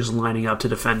Texas were just lining up to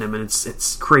defend him, and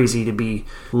it's crazy to be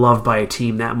loved by a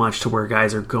team that much to where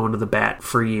guys are going to the bat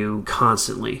for you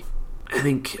constantly.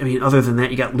 Other than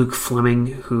that, you got Luke Fleming,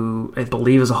 who I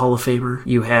believe is a Hall of Famer.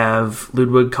 You have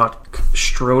Ludwig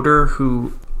Schroeder,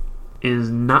 who is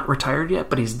not retired yet,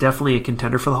 but he's definitely a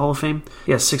contender for the Hall of Fame.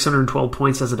 He has 612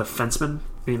 points as a defenseman.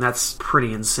 I mean, that's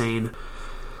pretty insane.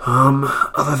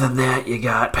 Other than that, you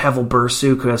got Pavel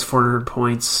Bursuk, who has 400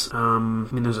 points.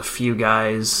 There's a few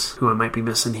guys who I might be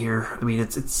missing here. I mean,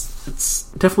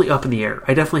 it's definitely up in the air.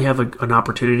 I definitely have an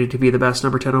opportunity to be the best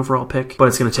number 10 overall pick, but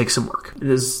it's going to take some work.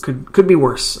 Could be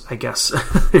worse, I guess,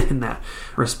 in that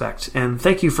respect. And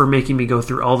thank you for making me go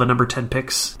through all the number 10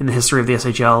 picks in the history of the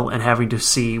SHL and having to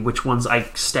see which ones I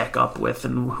stack up with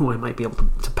and who I might be able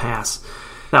to pass.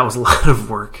 That was a lot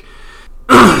of work.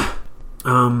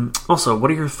 Also,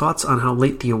 what are your thoughts on how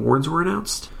late the awards were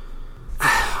announced?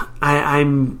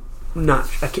 I'm not.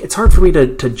 It's hard for me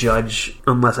to judge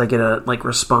unless I get a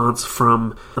response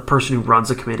from the person who runs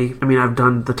the committee. I mean, I've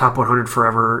done the top 100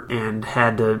 forever and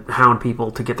had to hound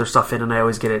people to get their stuff in, and I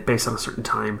always get it based on a certain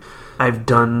time. I've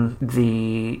done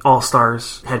the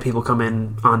All-Stars, had people come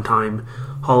in on time.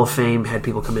 Hall of Fame had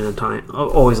people come in on time,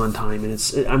 always on time,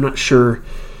 and I'm not sure.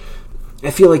 I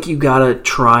feel like you gotta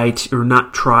try to, or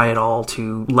not try at all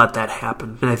to let that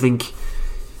happen. And I think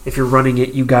if you're running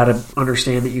it, you gotta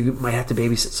understand that you might have to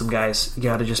babysit some guys. You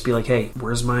gotta just be like, hey,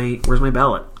 where's my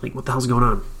ballot? Like, what the hell's going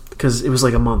on? Because it was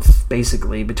like a month,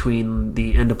 basically, between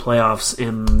the end of playoffs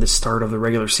and the start of the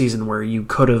regular season where you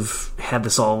could have had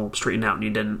this all straightened out and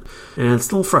you didn't. And it's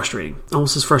a little frustrating.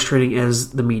 Almost as frustrating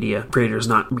as the media. Graders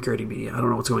not grading media. I don't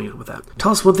know what's going on with that.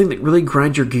 Tell us one thing that really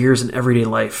grinds your gears in everyday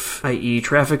life, i.e.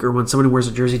 traffic, or when somebody wears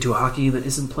a jersey to a hockey game that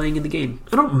isn't playing in the game.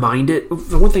 I don't mind it.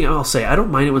 The one thing I'll say, I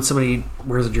don't mind it when somebody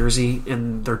wears a jersey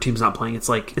and their team's not playing. It's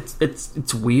like,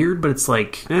 it's weird, but it's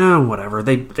like, whatever.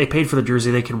 They paid for the jersey.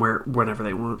 They can wear it whenever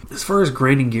they want. As far as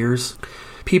grinding gears,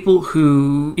 people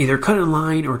who either cut in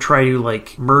line or try to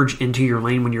merge into your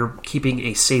lane when you're keeping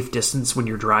a safe distance when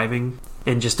you're driving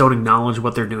and just don't acknowledge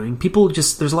what they're doing.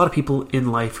 There's a lot of people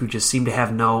in life who just seem to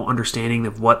have no understanding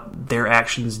of what their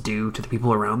actions do to the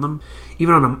people around them,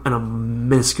 even on a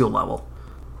minuscule level.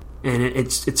 And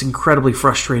it's incredibly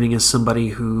frustrating as somebody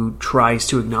who tries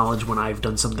to acknowledge when I've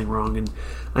done something wrong, and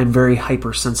I'm very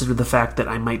hypersensitive to the fact that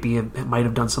I might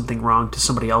have done something wrong to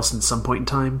somebody else in some point in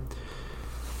time.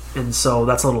 And so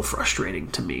that's a little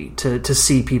frustrating to me to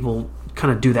see people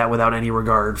kind of do that without any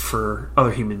regard for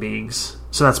other human beings.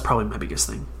 So that's probably my biggest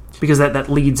thing, because that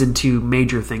leads into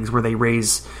major things where they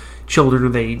raise children, or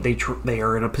they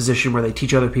are in a position where they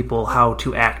teach other people how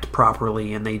to act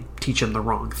properly, and they teach them the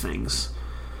wrong things.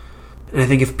 And I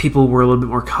think if people were a little bit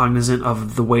more cognizant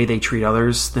of the way they treat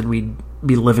others, then we'd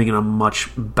be living in a much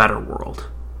better world.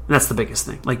 And that's the biggest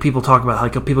thing. Like, people talk about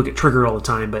how people get triggered all the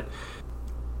time, but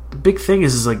the big thing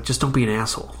is just don't be an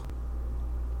asshole.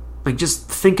 Like, just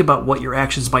think about what your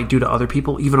actions might do to other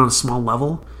people, even on a small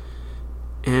level.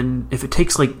 And if it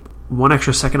takes one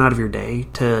extra second out of your day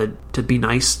to be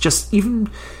nice, just even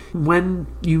when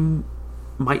you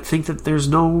might think that there's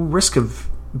no risk of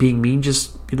being mean,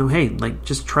 just, hey,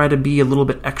 just try to be a little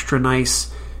bit extra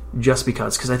nice just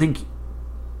because I think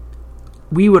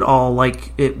we would all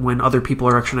like it when other people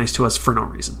are extra nice to us for no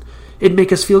reason. It'd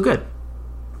make us feel good.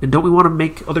 And don't we want to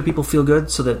make other people feel good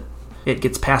so that it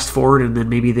gets passed forward, and then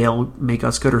maybe they'll make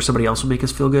us good, or somebody else will make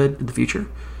us feel good in the future?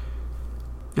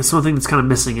 It's something that's kind of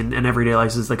missing in everyday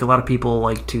life. Is a lot of people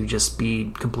like to just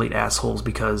be complete assholes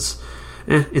because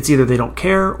It's either they don't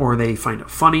care, or they find it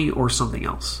funny, or something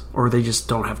else, or they just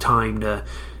don't have time to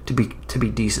be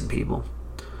decent people.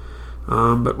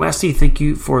 But Westy, thank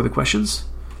you for the questions.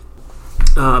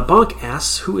 Bonk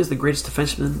asks, who is the greatest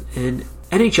defenseman in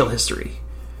NHL history?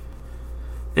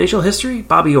 NHL history?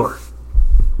 Bobby Orr.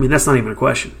 I mean, that's not even a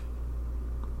question.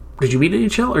 Did you mean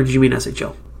NHL or did you mean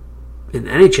SHL? In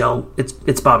NHL,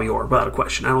 it's Bobby Orr without a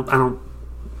question. I don't.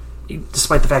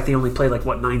 Despite the fact that he only played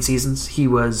 9 seasons, he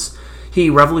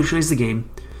revolutionized the game.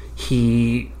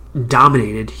 He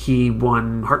dominated. He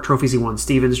won Hart trophies. He won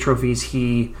Stevens trophies.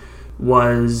 He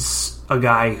was a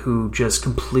guy who just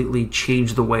completely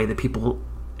changed the way that people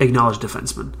acknowledge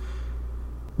defensemen.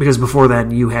 Because before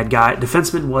then, you had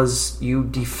defenseman was you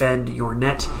defend your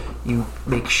net, you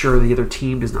make sure the other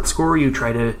team does not score, you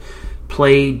try to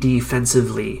play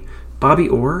defensively. Bobby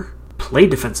Orr played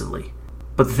defensively.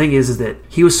 But the thing is that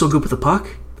he was so good with the puck,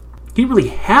 he didn't really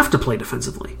have to play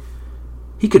defensively.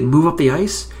 He could move up the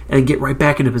ice and get right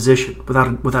back into position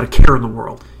without a care in the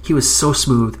world. He was so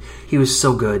smooth. He was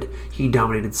so good. He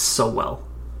dominated so well.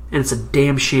 And it's a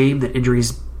damn shame that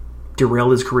injuries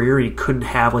derailed his career and he couldn't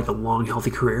have a long,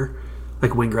 healthy career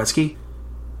like Wayne Gretzky.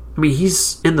 I mean,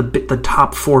 he's in the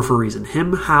top 4 for a reason.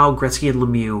 Him, Howe, Gretzky, and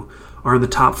Lemieux are in the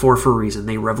top 4 for a reason.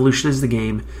 They revolutionized the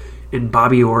game, and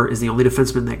Bobby Orr is the only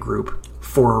defenseman in that group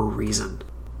for a reason.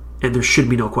 And there should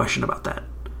be no question about that.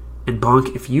 And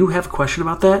Bonk, if you have a question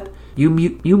about that, you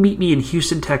meet me in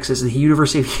Houston, Texas, at the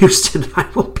University of Houston. I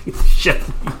will beat the shit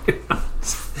out of you.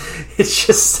 It's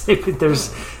just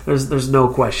there's no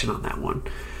question on that one.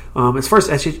 As far as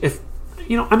SHL,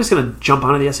 I'm just going to jump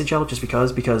onto the SHL just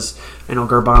because I know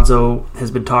Garbanzo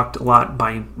has been talked a lot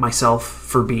by myself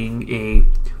for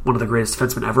being one of the greatest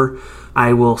defensemen ever.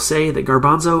 I will say that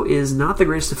Garbanzo is not the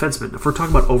greatest defenseman. If we're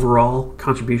talking about overall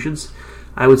contributions,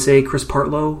 I would say Chris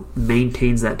Partlow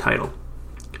maintains that title.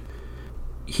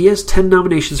 He has 10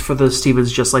 nominations for the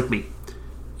Stevens, just like me.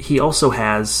 He also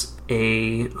has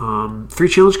 3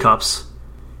 Challenge Cups.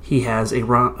 He has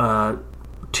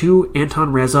 2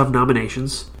 Anton Razov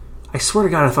nominations. I swear to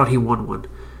God, I thought he won one.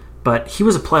 But he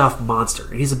was a playoff monster.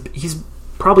 And he's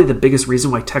probably the biggest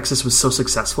reason why Texas was so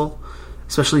successful,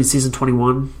 especially in Season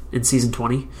 21 and Season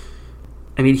 20.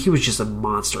 I mean, he was just a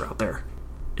monster out there.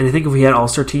 And I think if we had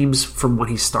All-Star teams from when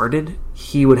he started,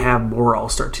 he would have more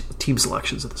All-Star team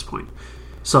selections at this point.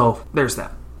 So, there's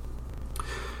that.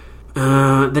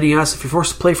 Then he asks, if you're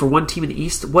forced to play for one team in the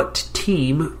East, what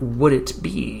team would it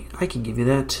be? I can give you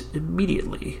that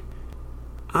immediately.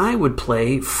 I would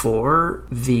play for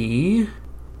I'd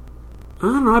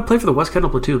play for the West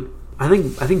Kendall Platoon. I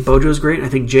think Bojo's great. I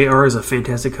think JR is a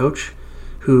fantastic coach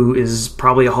who is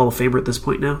probably a Hall of Famer at this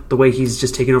point now. The way he's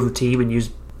just taken over the team and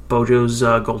used Bojo's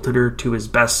goaltender to his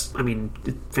best. I mean,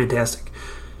 fantastic.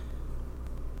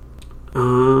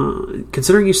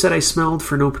 Considering you said I smelled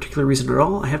for no particular reason at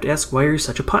all, I have to ask, why are you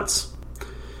such a putz?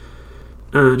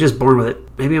 Just born with it.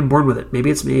 Maybe I'm born with it. Maybe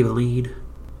it's Maybelline.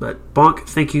 But Bonk,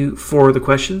 thank you for the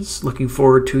questions. Looking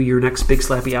forward to your next Big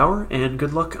Slappy Hour, and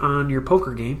good luck on your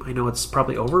poker game. I know it's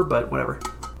probably over, but whatever.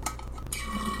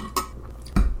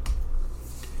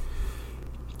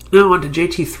 Now on to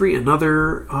JT3,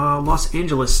 another Los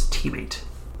Angeles teammate.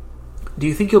 Do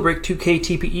you think you'll break 2K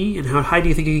TPE, and how high do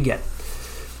you think you can get?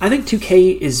 I think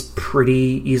 2K is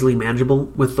pretty easily manageable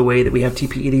with the way that we have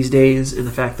TPE these days, and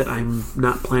the fact that I'm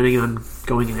not planning on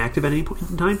going inactive at any point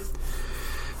in time.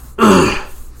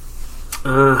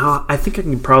 I think I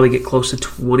can probably get close to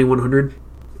 2100.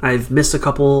 I've missed a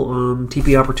couple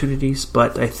TP opportunities,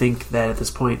 but I think that at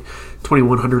this point,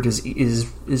 2100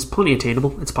 is plenty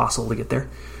attainable. It's possible to get there.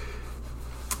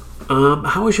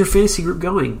 How is your fantasy group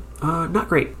going? Not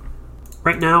great.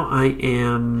 Right now, I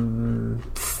am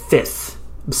 5th.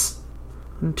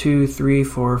 1, 2, 3,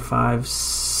 4, 5,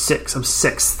 6. I'm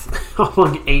 6th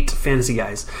among 8 fantasy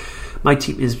guys. My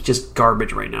team is just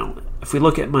garbage right now. If we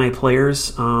look at my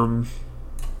players,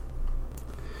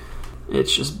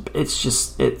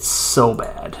 it's so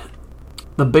bad.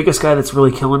 The biggest guy that's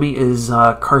really killing me is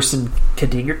Carson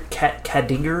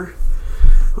Kadinger,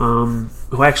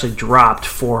 who actually dropped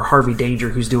for Harvey Danger,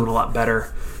 who's doing a lot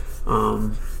better.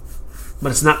 But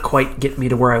it's not quite getting me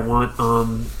to where I want.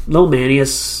 Lil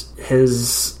Manius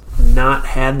has not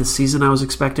had the season I was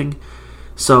expecting.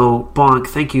 So, Bonk,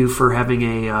 thank you for having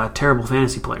a terrible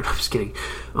fantasy player. I'm just kidding.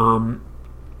 And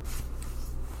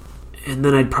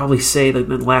then I'd probably say that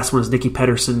the last one is Nicky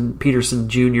Peterson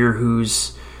Jr.,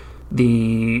 who's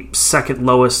the second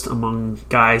lowest among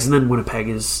guys. And then Winnipeg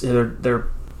is their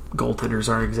goaltenders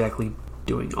aren't exactly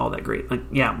doing all that great.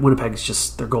 Winnipeg is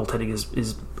just, their goaltending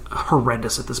is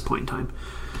horrendous at this point in time.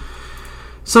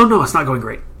 So no, it's not going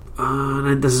great.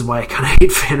 And this is why I kind of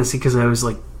hate fantasy, because I always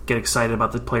get excited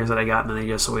about the players that I got, and then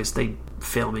they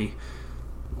fail me.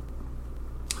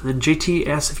 And then JT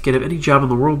asks, if you could have any job in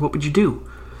the world, what would you do?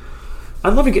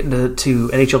 I'd love to get into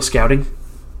NHL scouting.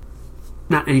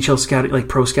 Not NHL scouting, like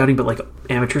pro scouting, but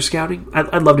amateur scouting.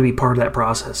 I'd love to be part of that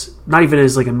process. Not even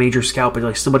as a major scout,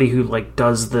 but somebody who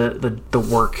does the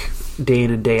work day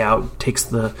in and day out, takes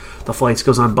the flights,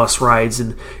 goes on bus rides,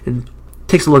 and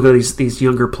takes a look at these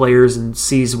younger players and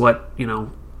sees what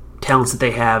talents that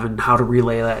they have and how to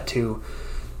relay that to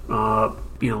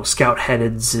scout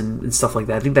headeds and stuff like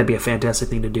that. I think that'd be a fantastic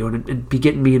thing to do, and be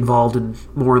getting me involved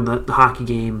more in the hockey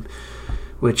game,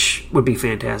 which would be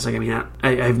fantastic. I mean,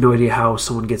 I have no idea how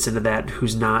someone gets into that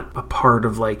who's not a part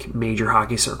of major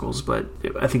hockey circles, but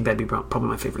I think that'd be probably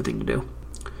my favorite thing to do.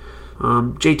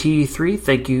 JT3,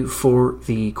 thank you for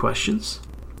the questions.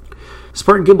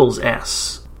 Spartan Gibbles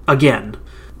asks, again,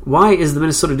 why is the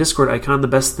Minnesota Discord icon the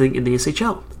best thing in the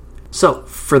SHL? So,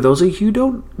 for those of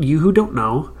you who don't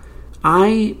know,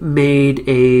 I made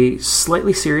a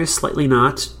slightly serious, slightly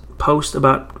not post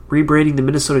about rebranding the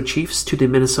Minnesota Chiefs to the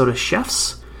Minnesota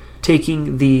Chefs,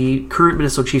 taking the current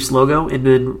Minnesota Chiefs logo and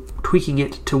then tweaking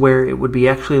it to where it would be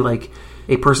actually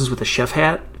a person with a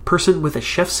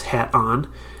chef's hat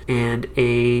on and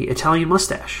a Italian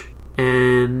mustache.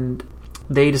 And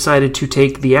they decided to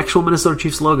take the actual Minnesota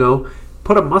Chiefs logo,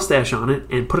 put a mustache on it,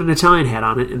 and put an Italian hat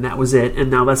on it, and that was it.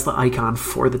 And now that's the icon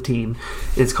for the team.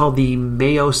 It's called the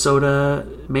Mayo Soda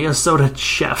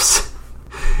Chefs.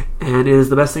 And it is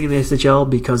the best thing in the SHL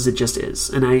because it just is.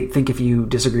 And I think if you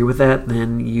disagree with that,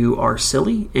 then you are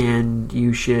silly and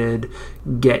you should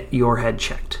get your head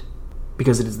checked,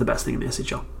 because it is the best thing in the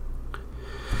SHL.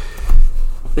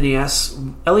 Then he asks,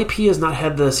 LAP has not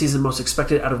had the season most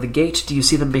expected out of the gate. Do you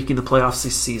see them making the playoffs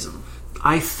this season?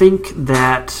 I think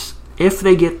that if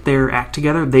they get their act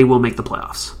together, they will make the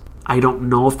playoffs. I don't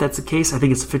know if that's the case. I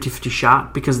think it's a 50-50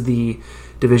 shot because the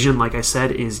division, like I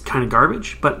said, is kind of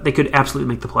garbage, but they could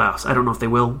absolutely make the playoffs. I don't know if they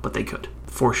will, but they could,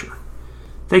 for sure.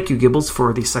 Thank you, Gibbles,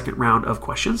 for the second round of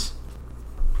questions.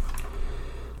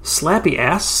 Slappy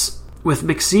asks, with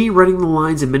McZ running the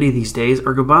lines in many of these days,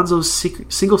 are Garbanzo's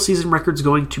single-season records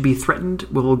going to be threatened?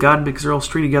 Will God and McZearl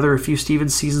string together a few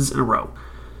Stevens seasons in a row?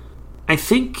 I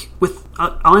think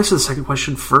I'll answer the second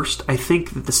question first. I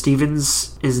think that the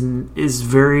Stevens is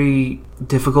very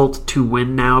difficult to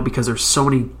win now because there's so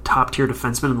many top-tier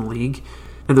defensemen in the league,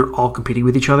 and they're all competing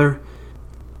with each other.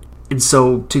 And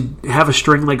so to have a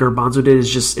string like Garbanzo did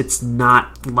it's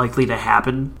not likely to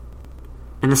happen.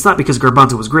 And it's not because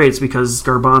Garbanzo was great, it's because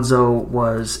Garbanzo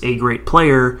was a great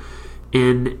player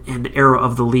in an era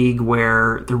of the league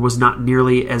where there was not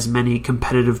nearly as many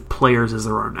competitive players as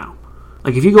there are now.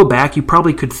 If you go back, you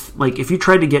probably could, if you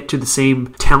tried to get to the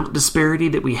same talent disparity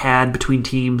that we had between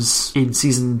teams in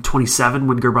season 27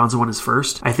 when Garbanzo won his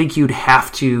first, I think you'd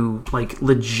have to,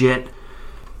 legit,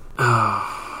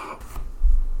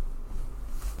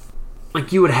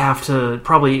 you would have to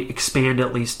probably expand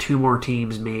at least 2 more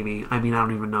teams, maybe. I mean, I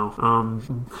don't even know.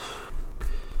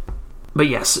 But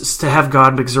yes, to have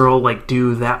God McZearl,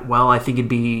 do that well, I think it'd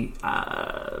be,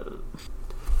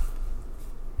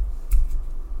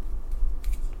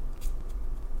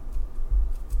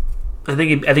 I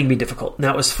think it'd be difficult.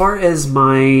 Now, as far as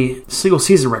my single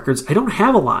season records, I don't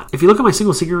have a lot. If you look at my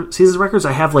single season records,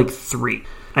 I have 3.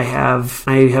 I have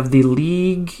the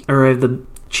league, or I have the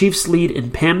Chiefs lead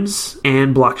in PIMs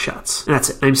and block shots. And that's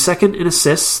it. I'm second in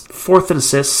assists, 4th in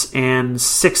assists, and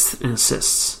 6th in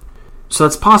assists. So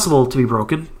that's possible to be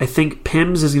broken. I think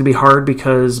PIMs is going to be hard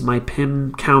because my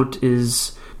PIM count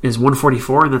is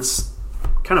 144, and that's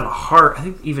kind of a hard. I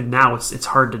think even now it's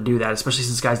hard to do that, especially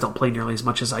since guys don't play nearly as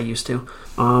much as I used to.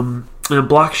 And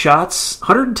block shots,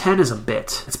 110 is a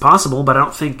bit. It's possible, but I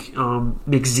don't think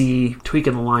McZ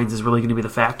tweaking the lines is really going to be the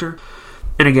factor.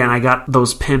 And again, I got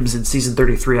those PIMs in season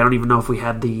 33. I don't even know if we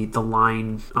had the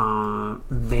line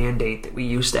mandate that we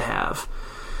used to have.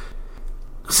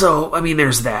 So I mean,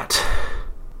 there's that.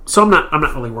 So I'm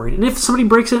not really worried. And if somebody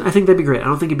breaks it, I think that'd be great. I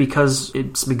don't think it'd be because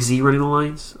it's McZ running the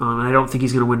lines. And I don't think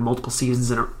he's going to win multiple seasons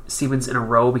in a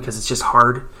row because it's just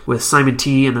hard with Simon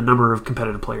T and the number of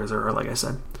competitive players there are, like I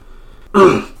said.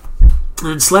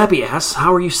 And Slappy asks,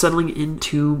 how are you settling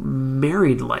into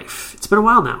married life? It's been a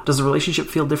while now. Does the relationship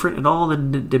feel different at all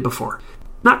than it did before?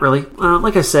 Not really.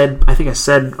 Like I said, I think I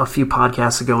said a few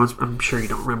podcasts ago, I'm sure you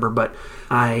don't remember, but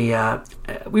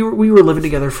we were living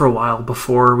together for a while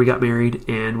before we got married,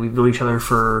 and we've known each other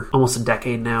for almost a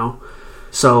decade now.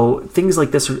 So things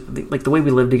like this, like the way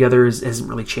we live together, hasn't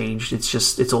really changed.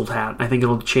 It's old hat. I think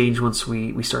it'll change once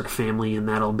we start a family, and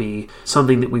that'll be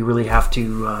something that we really have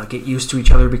to get used to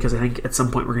each other, because I think at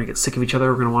some point we're going to get sick of each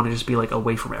other. We're going to want to just be like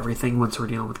away from everything once we're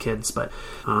dealing with kids. But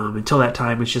until that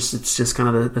time, it's just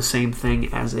kind of the same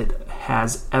thing as it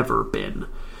has ever been.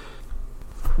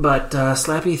 But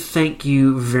Slappy, thank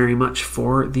you very much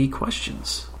for the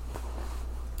questions.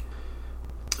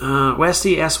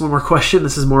 Westy asked one more question.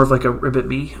 This is more of like a rib at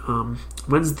me.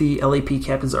 When's the LAP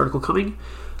Captain's article coming?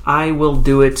 I will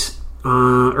do it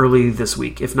early this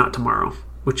week, if not tomorrow,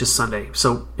 which is Sunday.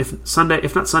 So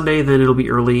if not Sunday, then it'll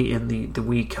be early in the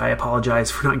week. I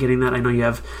apologize for not getting that. I know you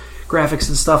have graphics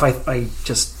and stuff. I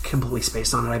just completely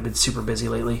spaced on it. I've been super busy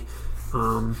lately.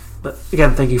 But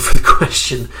again, thank you for the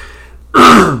question.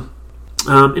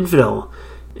 Infidel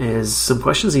is some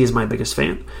questions. He is my biggest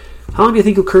fan. How long do you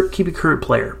think you'll keep a current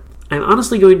player? I'm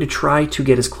honestly going to try to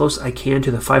get as close as I can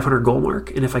to the 500 goal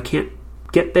mark, and if I can't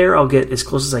get there, I'll get as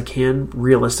close as I can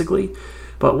realistically.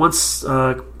 But once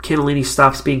Cannellini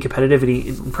stops being competitive,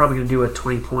 and I'm probably going to do a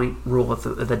 20-point rule at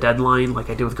the deadline, like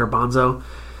I did with Garbanzo,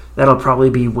 that'll probably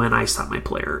be when I stop my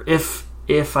player. If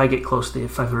I get close to the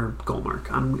 500 goal mark.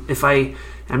 If I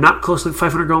am not close to the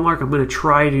 500 goal mark, I'm going to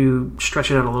try to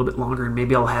stretch it out a little bit longer, and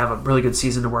maybe I'll have a really good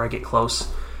season to where I get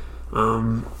close.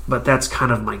 But that's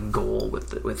kind of my goal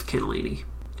with Cannellini.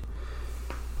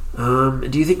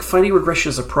 Do you think fighting regression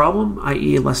is a problem,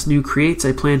 i.e. less new creates?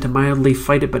 I plan to mildly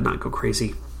fight it but not go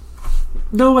crazy.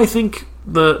 No, I think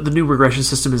the new regression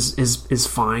system is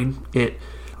fine. It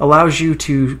allows you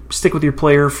to stick with your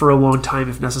player for a long time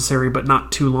if necessary, but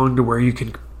not too long to where you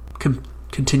can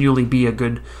continually be a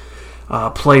good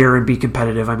player and be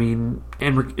competitive. I mean,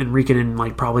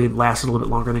 Enrique probably lasted a little bit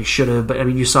longer than he should have, but I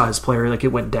mean, you saw his player, like, it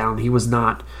went down. He was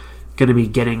not going to be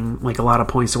getting like a lot of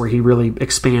points to where he really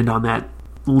expand on that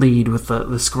lead with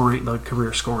the scoring, the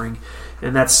career scoring,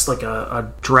 and that's like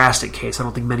a drastic case. I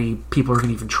don't think many people are going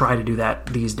to even try to do that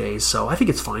these days, so I think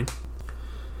it's fine.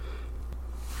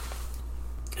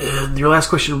 And your last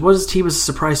question, what team is a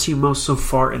surprise to you most so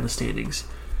far in the standings?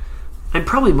 I'm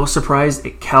probably most surprised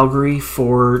at Calgary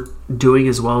for doing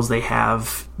as well as they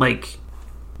have. Like,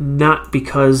 not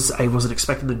because I wasn't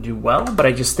expecting them to do well, but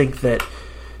I just think that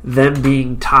them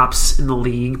being tops in the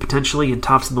league, potentially, and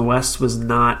tops in the West was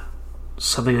not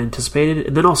something I anticipated.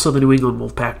 And then also the New England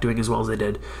Wolfpack doing as well as they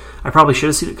did. I probably should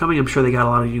have seen it coming. I'm sure they got a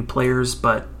lot of new players,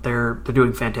 but they're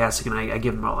doing fantastic, and I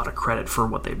give them a lot of credit for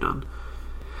what they've done.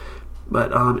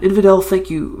 But Infidel, thank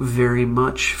you very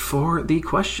much for the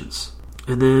questions.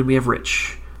 And then we have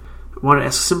Rich. I wanted to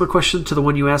ask a similar question to the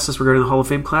one you asked us regarding the Hall of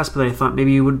Fame class, but I thought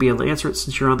maybe you wouldn't be able to answer it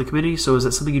since you're on the committee, so is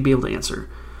that something you'd be able to answer?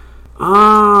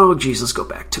 Oh, geez, let's go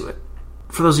back to it.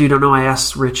 For those of you who don't know, I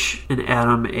asked Rich and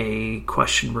Adam a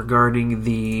question regarding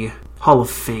the Hall of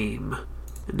Fame.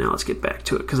 And now let's get back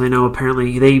to it, because I know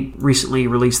apparently they recently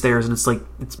released theirs, and it's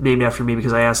named after me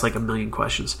because I asked like a million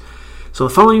questions. So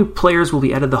the following players will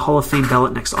be added to the Hall of Fame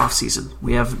ballot next offseason.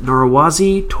 We have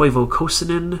Norowazi, Toivo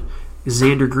Kosonen,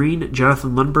 Xander Green,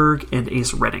 Jonathan Lundberg, and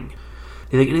Ace Redding.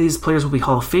 Do you think any of these players will be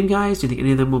Hall of Fame guys? Do you think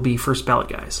any of them will be first ballot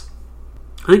guys?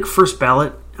 I think first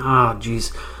ballot, Norowazi,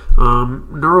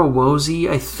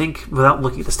 I think, without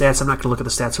looking at the stats, I'm not going to look at the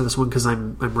stats for this one because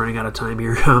I'm running out of time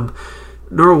here.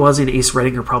 Norowazi and Ace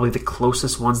Redding are probably the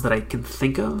closest ones that I can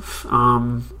think of.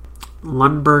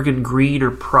 Lundberg and Green are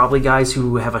probably guys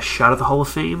who have a shot at the Hall of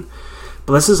Fame.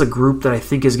 But this is a group that I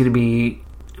think is going to be...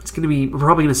 we're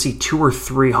probably going to see 2 or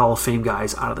 3 Hall of Fame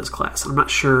guys out of this class. I'm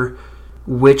not sure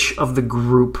which of the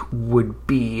group would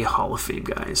be Hall of Fame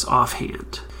guys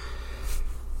offhand.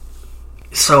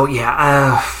 So,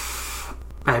 yeah,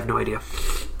 I have no idea.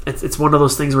 It's one of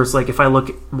those things where it's like, if I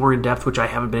look more in depth, which I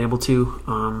haven't been able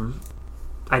to,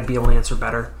 I'd be able to answer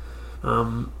better.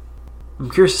 I'm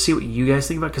curious to see what you guys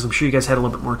think about it, because I'm sure you guys had a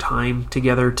little bit more time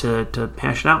together to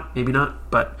hash it out. Maybe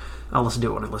not, but I'll listen to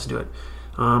it when I listen to it.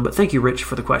 But thank you, Rich,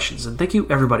 for the questions. And thank you,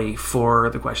 everybody, for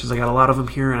the questions. I got a lot of them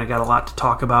here, and I got a lot to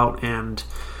talk about. And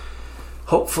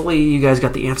hopefully you guys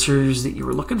got the answers that you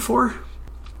were looking for.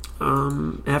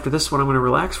 After this one, I'm going to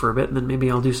relax for a bit, and then maybe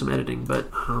I'll do some editing.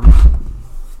 But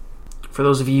for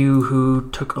those of you who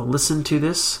took a listen to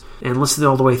this and listened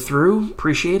all the way through,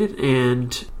 appreciate it.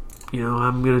 And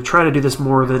I'm going to try to do this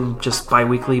more than just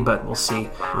bi-weekly, but we'll see.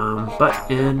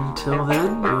 But until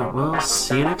then, we'll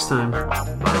see you next time.